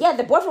argue? Yeah,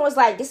 the boyfriend was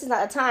like, this is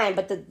not the time,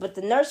 but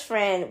the nurse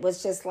friend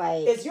was just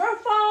like, it's your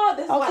fault.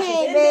 This is why she's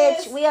in bitch,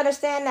 this. We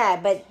understand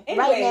that, but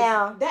anyways, right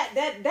now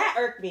that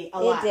irked me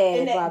a lot. It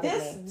did. And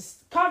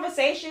this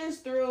conversations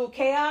through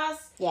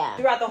chaos,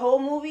 throughout the whole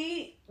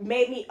movie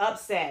made me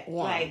upset. Yeah.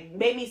 Like,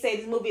 made me say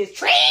this movie is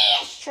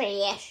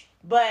trash.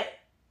 But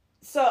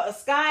so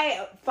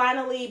Sky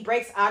finally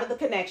breaks out of the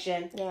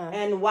connection. Yeah.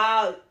 And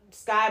while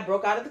Sky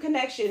broke out of the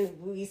connection,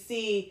 we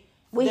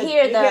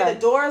hear the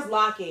doors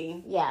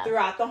locking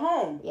throughout the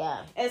home.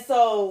 Yeah. And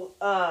so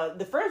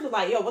the friends were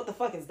like, yo, what the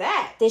fuck is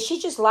that? Did she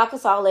just lock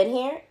us all in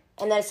here?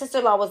 And then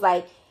sister-in-law was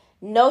like,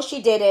 no,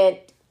 she didn't.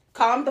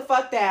 Calm the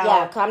fuck down.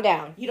 Yeah, calm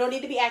down. You don't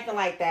need to be acting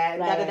like that.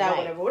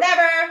 Right.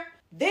 Whatever.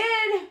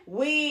 Then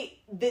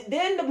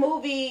the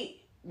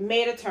movie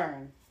made a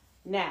turn.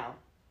 Now,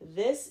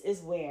 this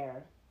is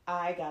where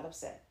I got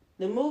upset.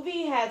 The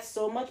movie had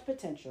so much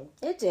potential.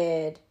 It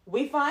did.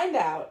 We find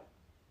out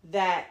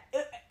that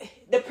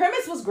the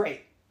premise was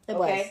great. It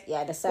was.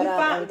 Yeah, the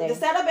setup, the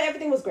setup and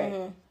everything was great.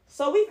 Mm-hmm.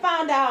 So we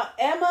found out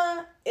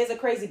Emma is a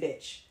crazy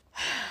bitch.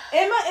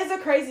 Emma is a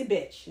crazy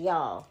bitch.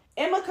 Y'all.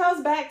 Emma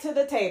comes back to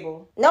the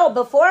table. No,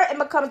 before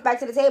Emma comes back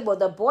to the table,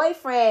 the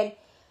boyfriend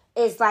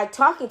is like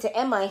talking to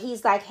Emma, and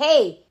he's like,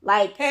 hey,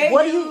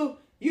 what do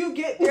you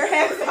get your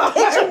hands off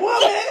her,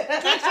 woman.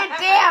 Get your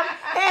damn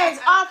hands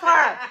off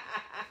her.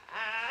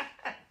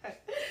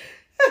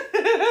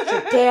 Get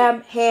your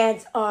damn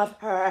hands off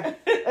her.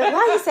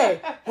 Why you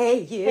say, hey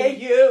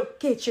you,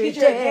 get your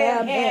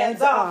damn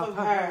hands off of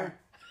her.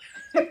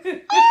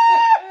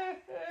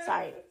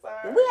 Sorry.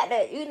 We had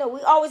to,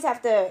 we always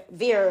have to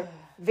veer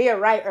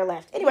right or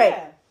left. Anyway.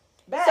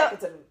 Yeah.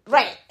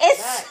 Right.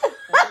 It's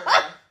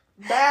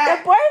the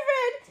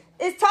boyfriend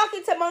is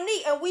talking to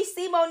Monique, and we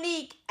see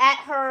Monique at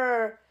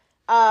her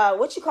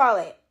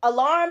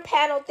alarm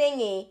panel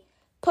thingy,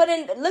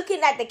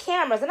 looking at the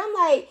cameras, and I'm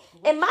like,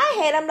 in my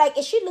head, I'm like,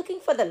 is she looking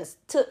for the Les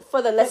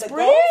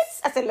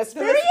Spirits? I said, Les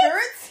Spirits?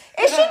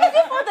 Is she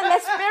looking for the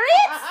Les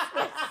Spirits?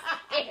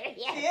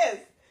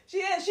 She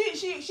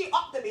is. She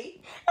ought to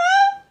be.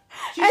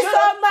 And so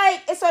I'm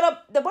like, and so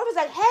the boyfriend's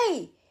like,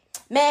 hey,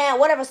 man,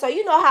 whatever. So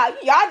y'all know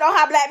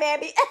how black man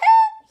be.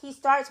 He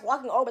starts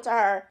walking over to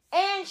her,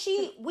 and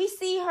we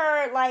see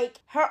her, like,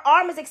 her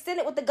arm is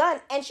extended with the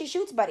gun, and she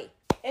shoots Buddy.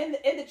 In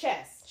the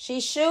chest. She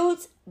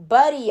shoots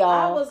Buddy, y'all.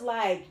 I was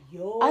like,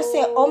 yo. I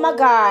said, oh my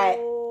God.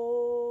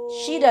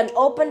 She done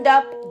opened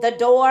up the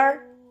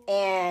door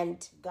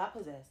and got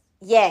possessed.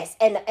 Yes,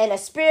 and a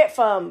spirit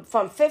from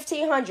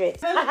 1500s.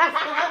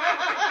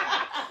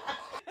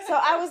 So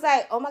I was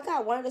like, oh my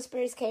God, one of the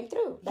spirits came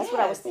through. That's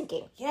what I was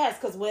thinking. Yes,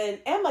 because when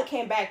Emma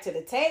came back to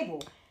the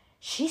table,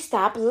 She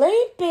stopped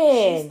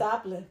limping.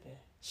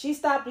 She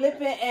stopped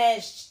limping,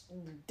 and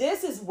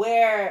this is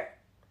where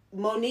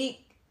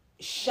Monique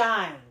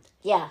shined.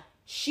 Yeah.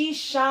 She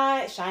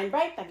shine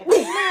bright.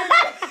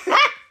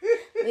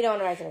 We don't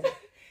know what to say.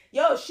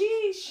 Yo,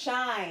 she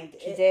shined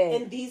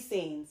in these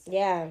scenes.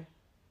 Yeah.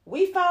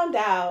 We found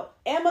out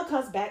Emma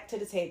comes back to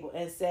the table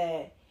and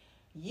said,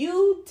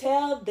 "You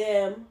tell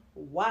them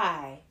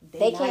why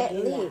they can't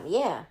leave."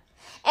 Yeah.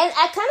 And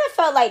I kind of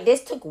felt like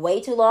this took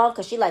way too long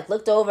because she like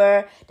looked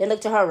over, then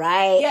looked to her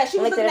right. Yeah, she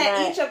was looking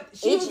at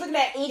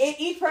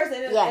each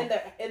person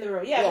in the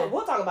room. Yeah, but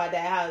we'll talk about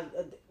that. How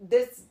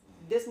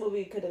this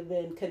movie could have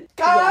been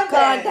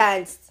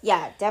condensed.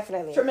 Yeah,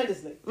 definitely.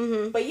 Tremendously.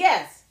 Mm-hmm. But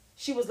yes,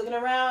 she was looking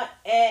around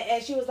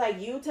and she was like,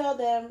 "You tell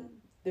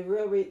them the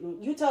real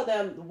reason. You tell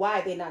them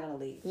why they're not gonna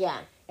leave." Yeah.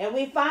 And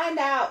we find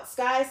out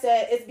Sky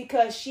said it's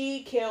because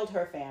she killed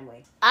her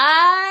family.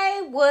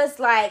 I was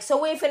like,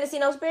 so we ain't finna see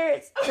no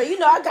spirits? So you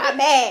know I got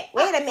mad.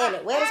 Wait a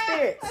minute, where the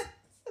spirits?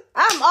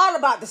 I'm all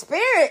about the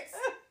spirits.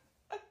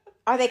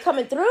 Are they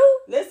coming through?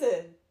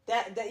 Listen,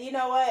 that you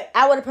know what?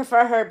 I would have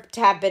preferred her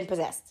to have been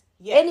possessed.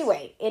 Yes.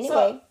 Anyway.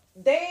 So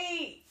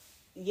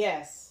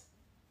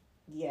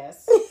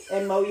yes,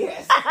 and Mo,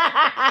 yes.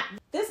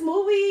 This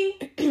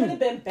movie could have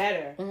been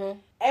better. Mm-hmm.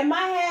 In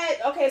my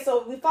head, okay,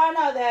 so we find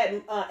out that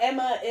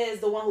Emma is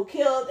the one who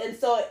killed, and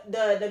so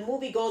the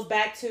movie goes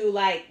back to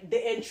like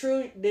the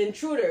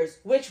intruders,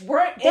 which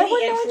weren't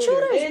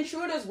intruders. The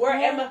intruders were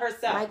Emma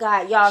herself. My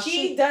God, y'all,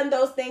 she done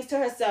those things to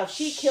herself.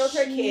 She killed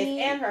her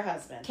kids and her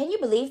husband. Can you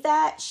believe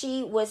that?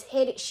 She was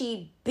hit.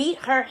 She beat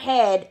her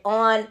head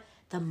on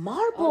the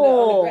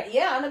marble.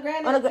 On the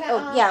Grand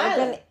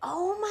Island.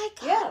 Oh my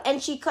God. Yeah.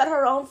 And she cut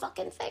her own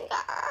fucking finger.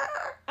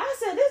 I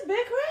said, this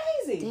bitch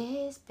crazy.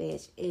 This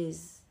bitch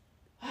is.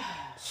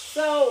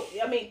 So,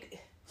 I mean,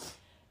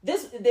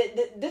 this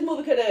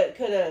movie could have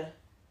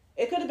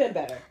been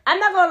better. I'm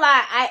not gonna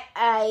lie,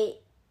 I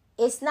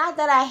it's not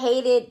that I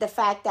hated the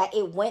fact that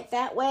it went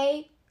that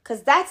way,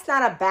 because that's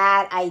not a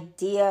bad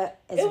idea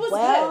as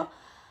well. Good,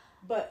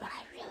 but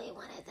I really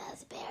wanted the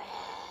spirit.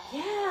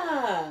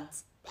 Yeah.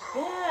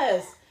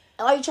 Yes.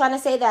 Are you trying to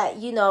say that,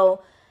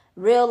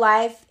 real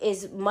life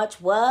is much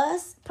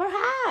worse?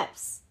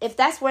 Perhaps. If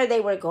that's where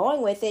they were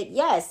going with it,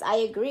 yes, I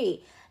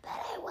agree. But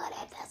I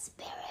wanted the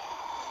spirit.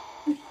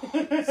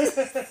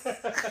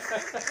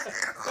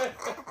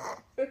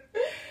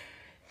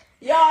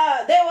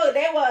 Y'all,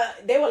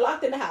 they were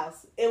locked in the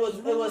house. It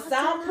was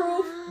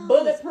soundproof,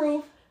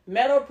 bulletproof,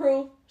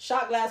 metalproof,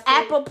 shot glass proof,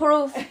 apple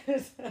proof,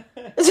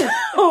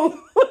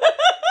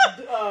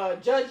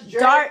 Judge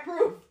Dredd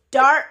proof,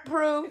 dart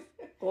proof.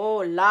 Oh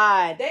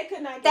Lord, they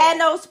could not.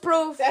 Thanos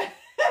proof.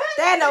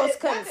 Thanos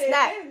couldn't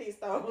snap.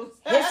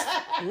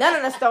 None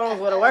of the stones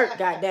would have worked.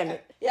 God damn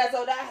it. Yeah,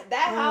 so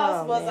that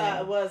house was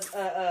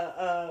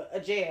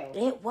a jail.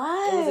 It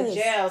was. It was a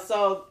jail.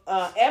 So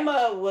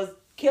Emma was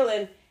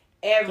killing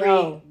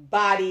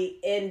everybody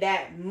in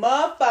that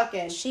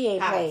motherfucking she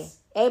ain't house. playing.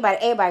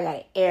 Everybody got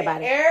it.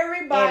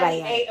 Everybody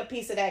ate a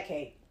piece of that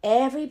cake.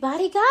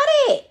 Everybody got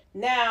it.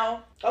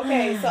 Now,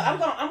 okay, so I'm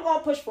gonna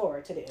push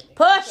forward to the ending.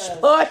 Push.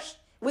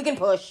 We can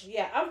push.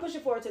 Yeah, I'm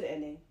pushing forward to the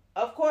ending.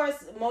 Of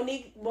course,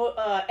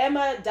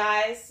 Emma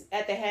dies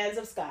at the hands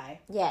of Sky.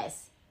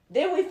 Yes.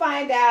 Then we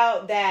find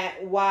out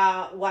that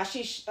while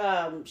she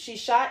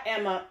shot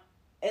Emma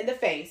in the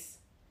face,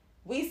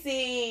 we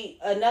see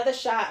another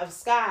shot of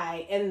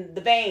Sky and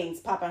the veins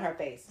pop on her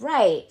face.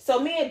 Right. So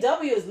me and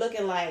W is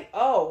looking like,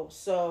 oh,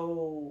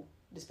 so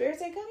the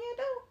spirits ain't come yet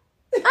though?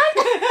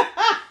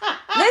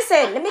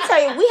 Listen, let me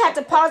tell you, we had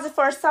to pause it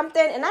for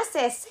something, and I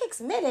said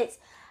 6 minutes.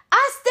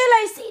 I still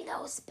ain't see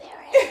no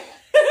spirit.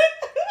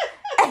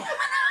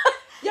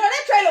 Yo,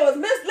 that trailer was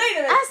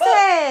misleading. I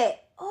said,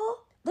 oh,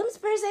 them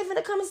spirits ain't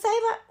finna come and save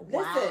her?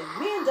 Listen,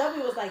 me and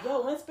W was like,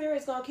 yo, when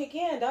spirit's gonna kick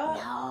in, dog?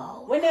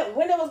 No. When it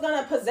was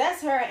gonna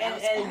possess her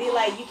and be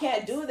like, you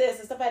can't do this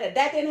and stuff like that.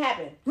 That didn't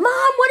happen. Mom,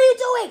 what are you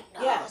doing?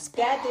 No, yeah,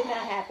 that did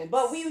not happen.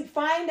 But we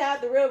find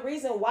out the real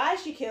reason why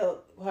she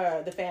killed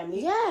the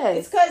family. Yes.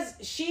 It's because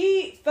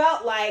she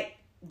felt like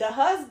the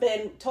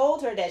husband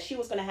told her that she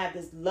was going to have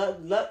this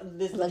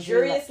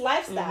luxurious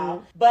lifestyle.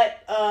 Mm-hmm.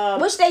 But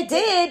which they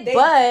did,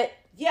 but...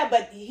 Yeah,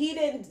 but he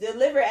didn't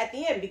deliver at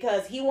the end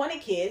because he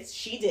wanted kids.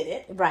 She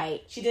didn't.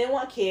 Right. She didn't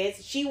want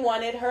kids. She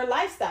wanted her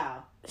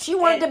lifestyle. She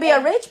wanted to be a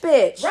rich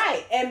bitch.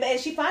 Right. And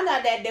she found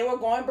out that they were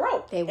going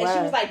broke. They were. And she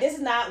was like, this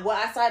is not what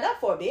I signed up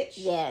for, bitch.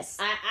 Yes.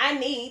 I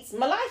need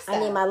my lifestyle. I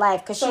need my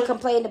life. Because she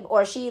complained,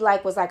 or she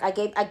was like, I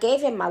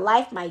gave him my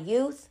life, my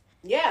youth.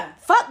 Yeah.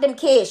 Fuck them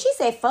kids. She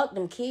said, fuck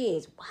them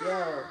kids.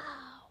 Wow.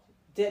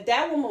 Yo.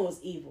 That woman was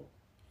evil.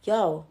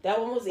 Yo. That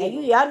woman was evil.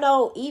 And y'all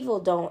know evil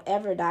don't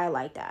ever die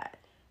like that.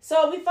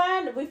 So we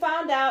found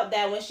out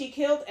that when she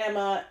killed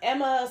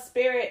Emma's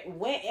spirit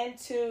went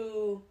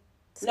into...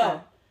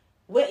 Sky.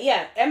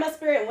 Emma's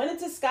spirit went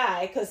into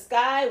Sky because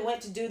Sky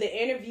went to do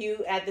the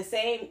interview at the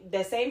same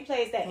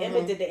place that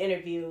Emma did the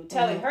interview,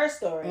 telling her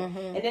story.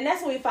 Mm-hmm. And then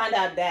that's when we found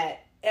out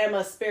that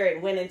Emma's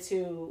spirit went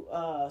into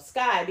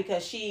Sky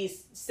because she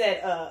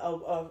said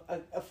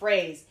a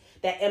phrase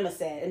that Emma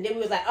said, and then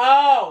we was like,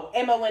 oh,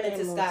 Emma went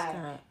into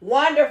Sky.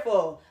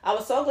 Wonderful. I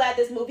was so glad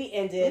this movie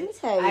ended. Let me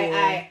tell you.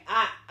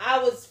 I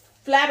was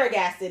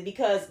flabbergasted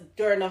because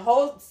during the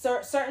whole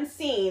certain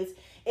scenes,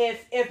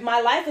 if my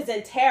life is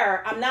in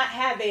terror, I'm not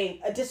having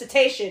a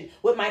dissertation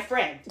with my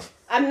friend.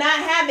 I'm not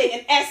having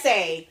an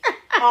essay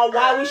on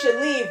why we should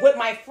leave with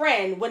my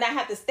friend when I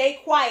have to stay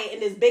quiet in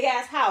this big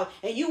ass house,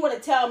 and you want to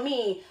tell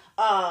me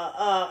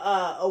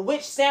a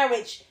witch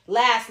sandwich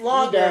lasts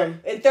longer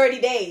in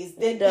 30 days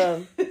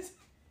than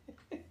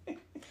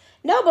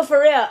No, but for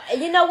real,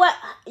 you know what?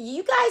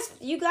 You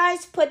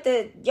guys put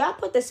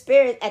the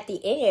spirit at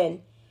the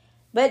end,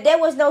 but there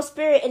was no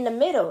spirit in the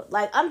middle.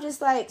 Like, I'm just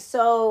like,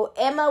 so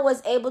Emma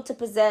was able to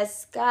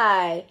possess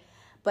Sky,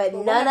 but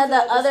none of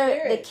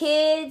the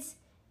kids.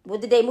 Well,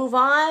 did they move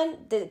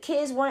on? The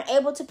kids weren't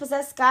able to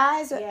possess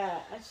Sky. So, yeah.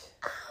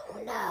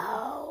 Oh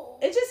no!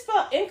 It just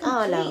felt incomplete.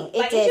 Oh no!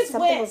 It just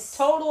went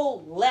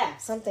total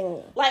left.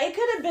 Something like it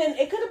could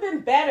have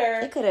been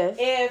better. It could have.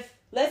 If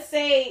let's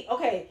say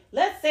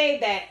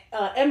that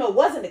Emma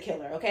wasn't the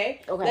killer.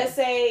 Okay. Let's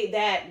say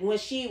that when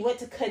she went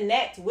to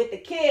connect with the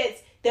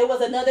kids, there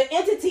was another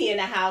entity in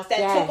the house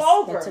that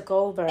took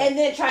over, and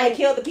then tried to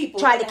kill the people.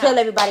 Tried to kill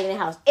everybody in the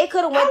house. It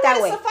could have went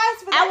that way.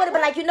 I would have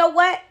been like, you know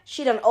what?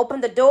 She done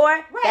opened the door.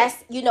 Right.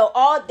 That's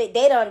all they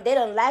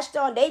done latched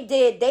on. They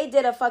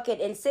did a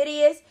fucking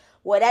Insidious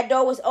where that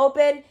door was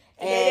open.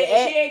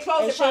 And she ain't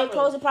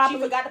closed it properly.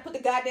 She forgot to put the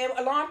goddamn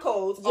alarm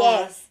codes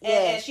on.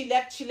 And she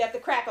left the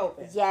crack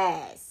open.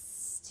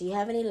 Yes. Do you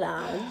have any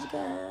lines,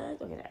 guys?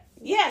 Look at that.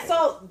 Yeah,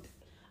 so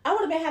I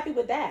would have been happy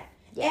with that.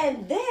 Yeah.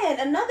 And then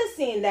another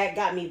scene that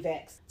got me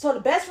vexed. So the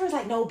best friend's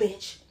like, no,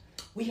 bitch.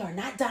 We are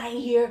not dying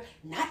here.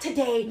 Not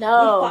today.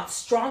 No. We fought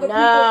stronger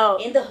people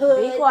in the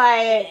hood. Be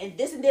quiet. And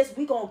this and this.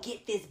 We gonna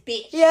get this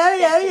bitch. Yeah.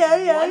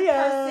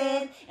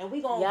 Person, and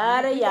we gonna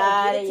yada.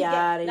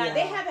 Now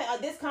they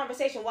having this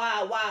conversation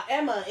while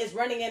Emma is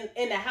running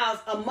in the house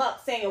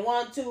amok saying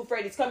 1, 2,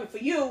 Freddy's coming for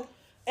you.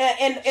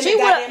 And she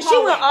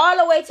went all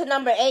the way to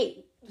number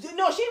 8.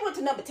 No, she went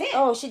to number 10.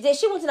 Oh, she did.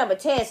 She went to number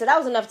 10, so that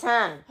was enough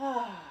time.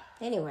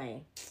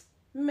 Anyway.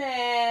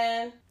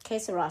 Man. Que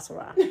sera,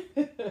 sera.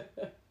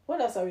 What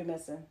else are we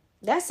missing?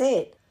 That's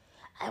it.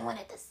 I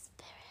wanted the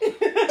spirit.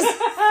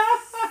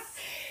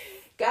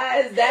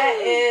 Guys, that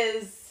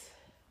is...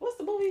 What's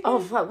the movie? Oh,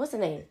 fuck. What's the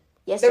name?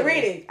 Yesterday. The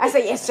Reading. I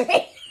said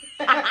Yesterday.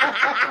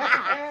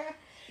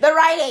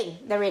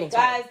 The Reading.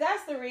 Guys,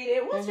 that's The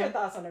Reading. What's your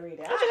thoughts on The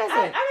Reading? What you guys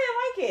think? I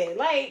didn't like it.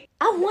 Like...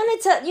 I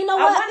wanted to... You know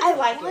what? I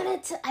really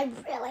did. I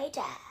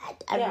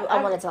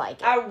wanted to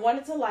like it. I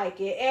wanted to like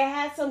it. It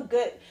had some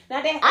good...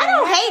 I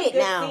don't hate it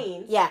now.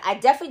 Scenes. Yeah, I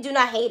definitely do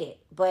not hate it.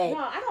 But no,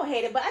 I don't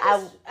hate it. But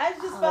I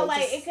just felt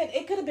like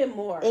it could have been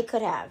more. It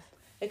could have.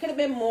 It could have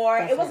been more.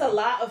 Definitely. It was a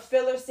lot of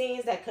filler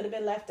scenes that could have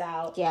been left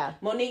out. Yeah.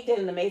 Monique did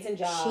an amazing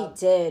job.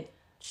 She did.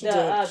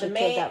 The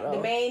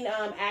main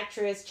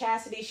actress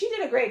Chastity, she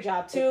did a great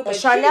job too. But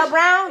Charnel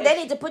Brown, they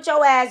need to put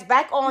your ass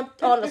back on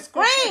the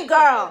screen,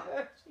 girl.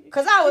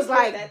 Because I was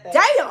like,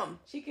 damn.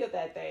 She killed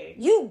that thing.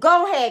 You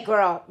go ahead,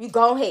 girl. You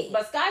go ahead.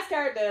 But Sky's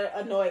character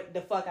annoyed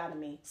the fuck out of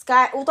me.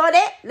 Sky,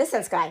 Utode?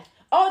 Listen, Sky.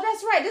 Oh,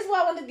 that's right. This is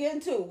what I wanted to get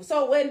into.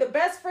 So when the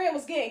best friend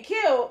was getting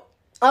killed,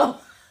 I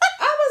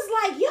was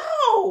like,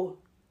 yo.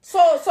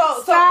 So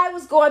Sky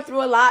was going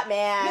through a lot,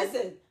 man.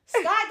 Listen,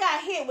 Sky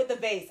got hit with the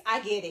vase. I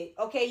get it.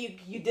 Okay,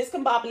 you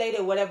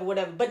discombobulated,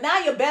 whatever. But now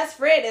your best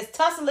friend is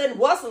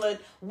wussling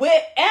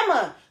with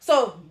Emma.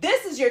 So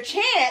this is your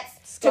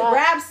chance to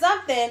grab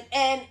something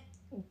and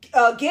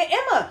get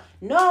Emma.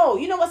 No,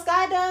 you know what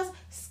Sky does?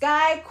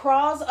 Sky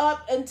crawls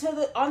up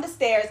on the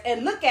stairs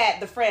and look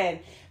at the friend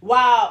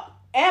while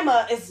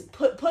Emma is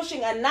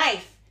pushing a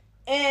knife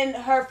in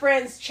her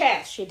friend's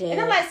chest. She did.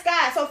 And I'm like,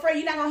 Sky, so friend,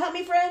 you not gonna help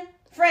me, friend?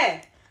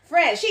 Friend.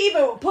 She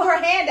even put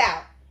her hand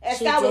out. And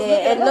she Sky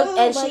did. Was looking,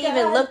 and she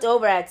even looked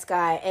over at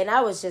Sky, and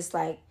I was just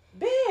like,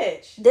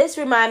 bitch. This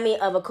reminded me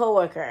of a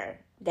coworker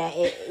that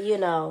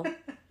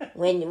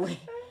when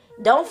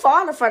don't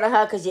fall in front of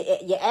her because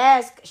you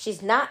ask,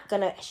 she's not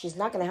gonna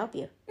help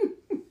you.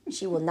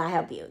 She will not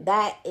help you.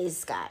 That is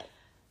Sky.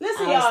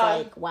 Listen, I was y'all.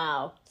 like,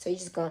 wow. So you're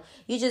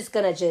just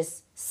gonna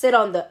sit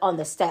on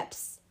the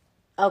steps.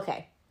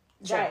 Okay.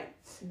 Sure. Right.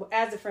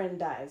 As the friend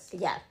dies.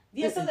 Yeah.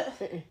 Yeah, so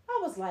I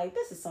was like,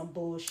 this is some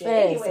bullshit.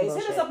 Anyways,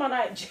 hit us up on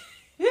our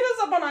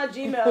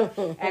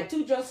Gmail at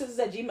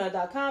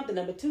 2drunksisters@gmail.com. The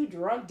number 2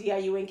 drunk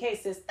DRUNK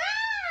sisters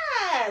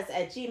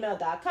at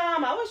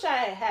gmail.com. I wish I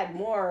had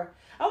more.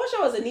 I wish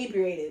I was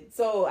inebriated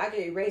so I could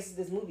erase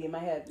this movie in my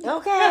head.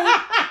 Okay.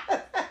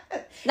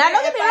 Now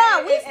don't get me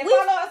wrong. We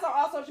follow us on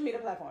all social media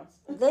platforms.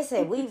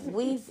 Listen,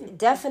 we've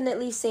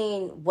definitely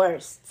seen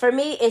worse. For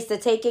me, it's the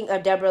taking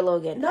of Deborah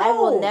Logan. I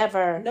will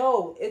never.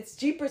 No, it's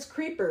Jeepers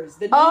Creepers,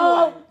 the new one.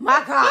 Oh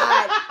my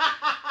God!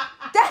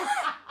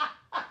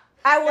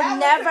 I will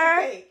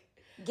never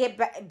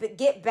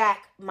get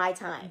back my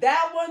time.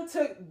 That one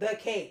took the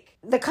cake.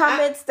 The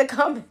comments.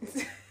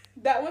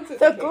 That one took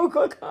the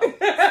Google comments.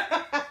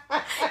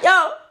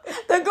 Yo,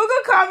 the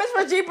Google comments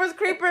for Jeepers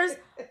Creepers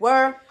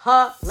were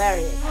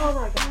hilarious. Oh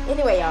my god.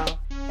 Anyway, y'all.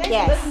 Thanks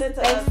Yes. for listening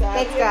to us, guys.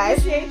 Thanks, We guys.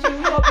 appreciate you.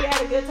 We hope you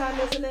had a good time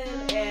listening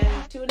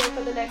and tune in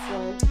for the next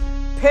one.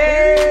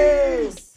 Peace.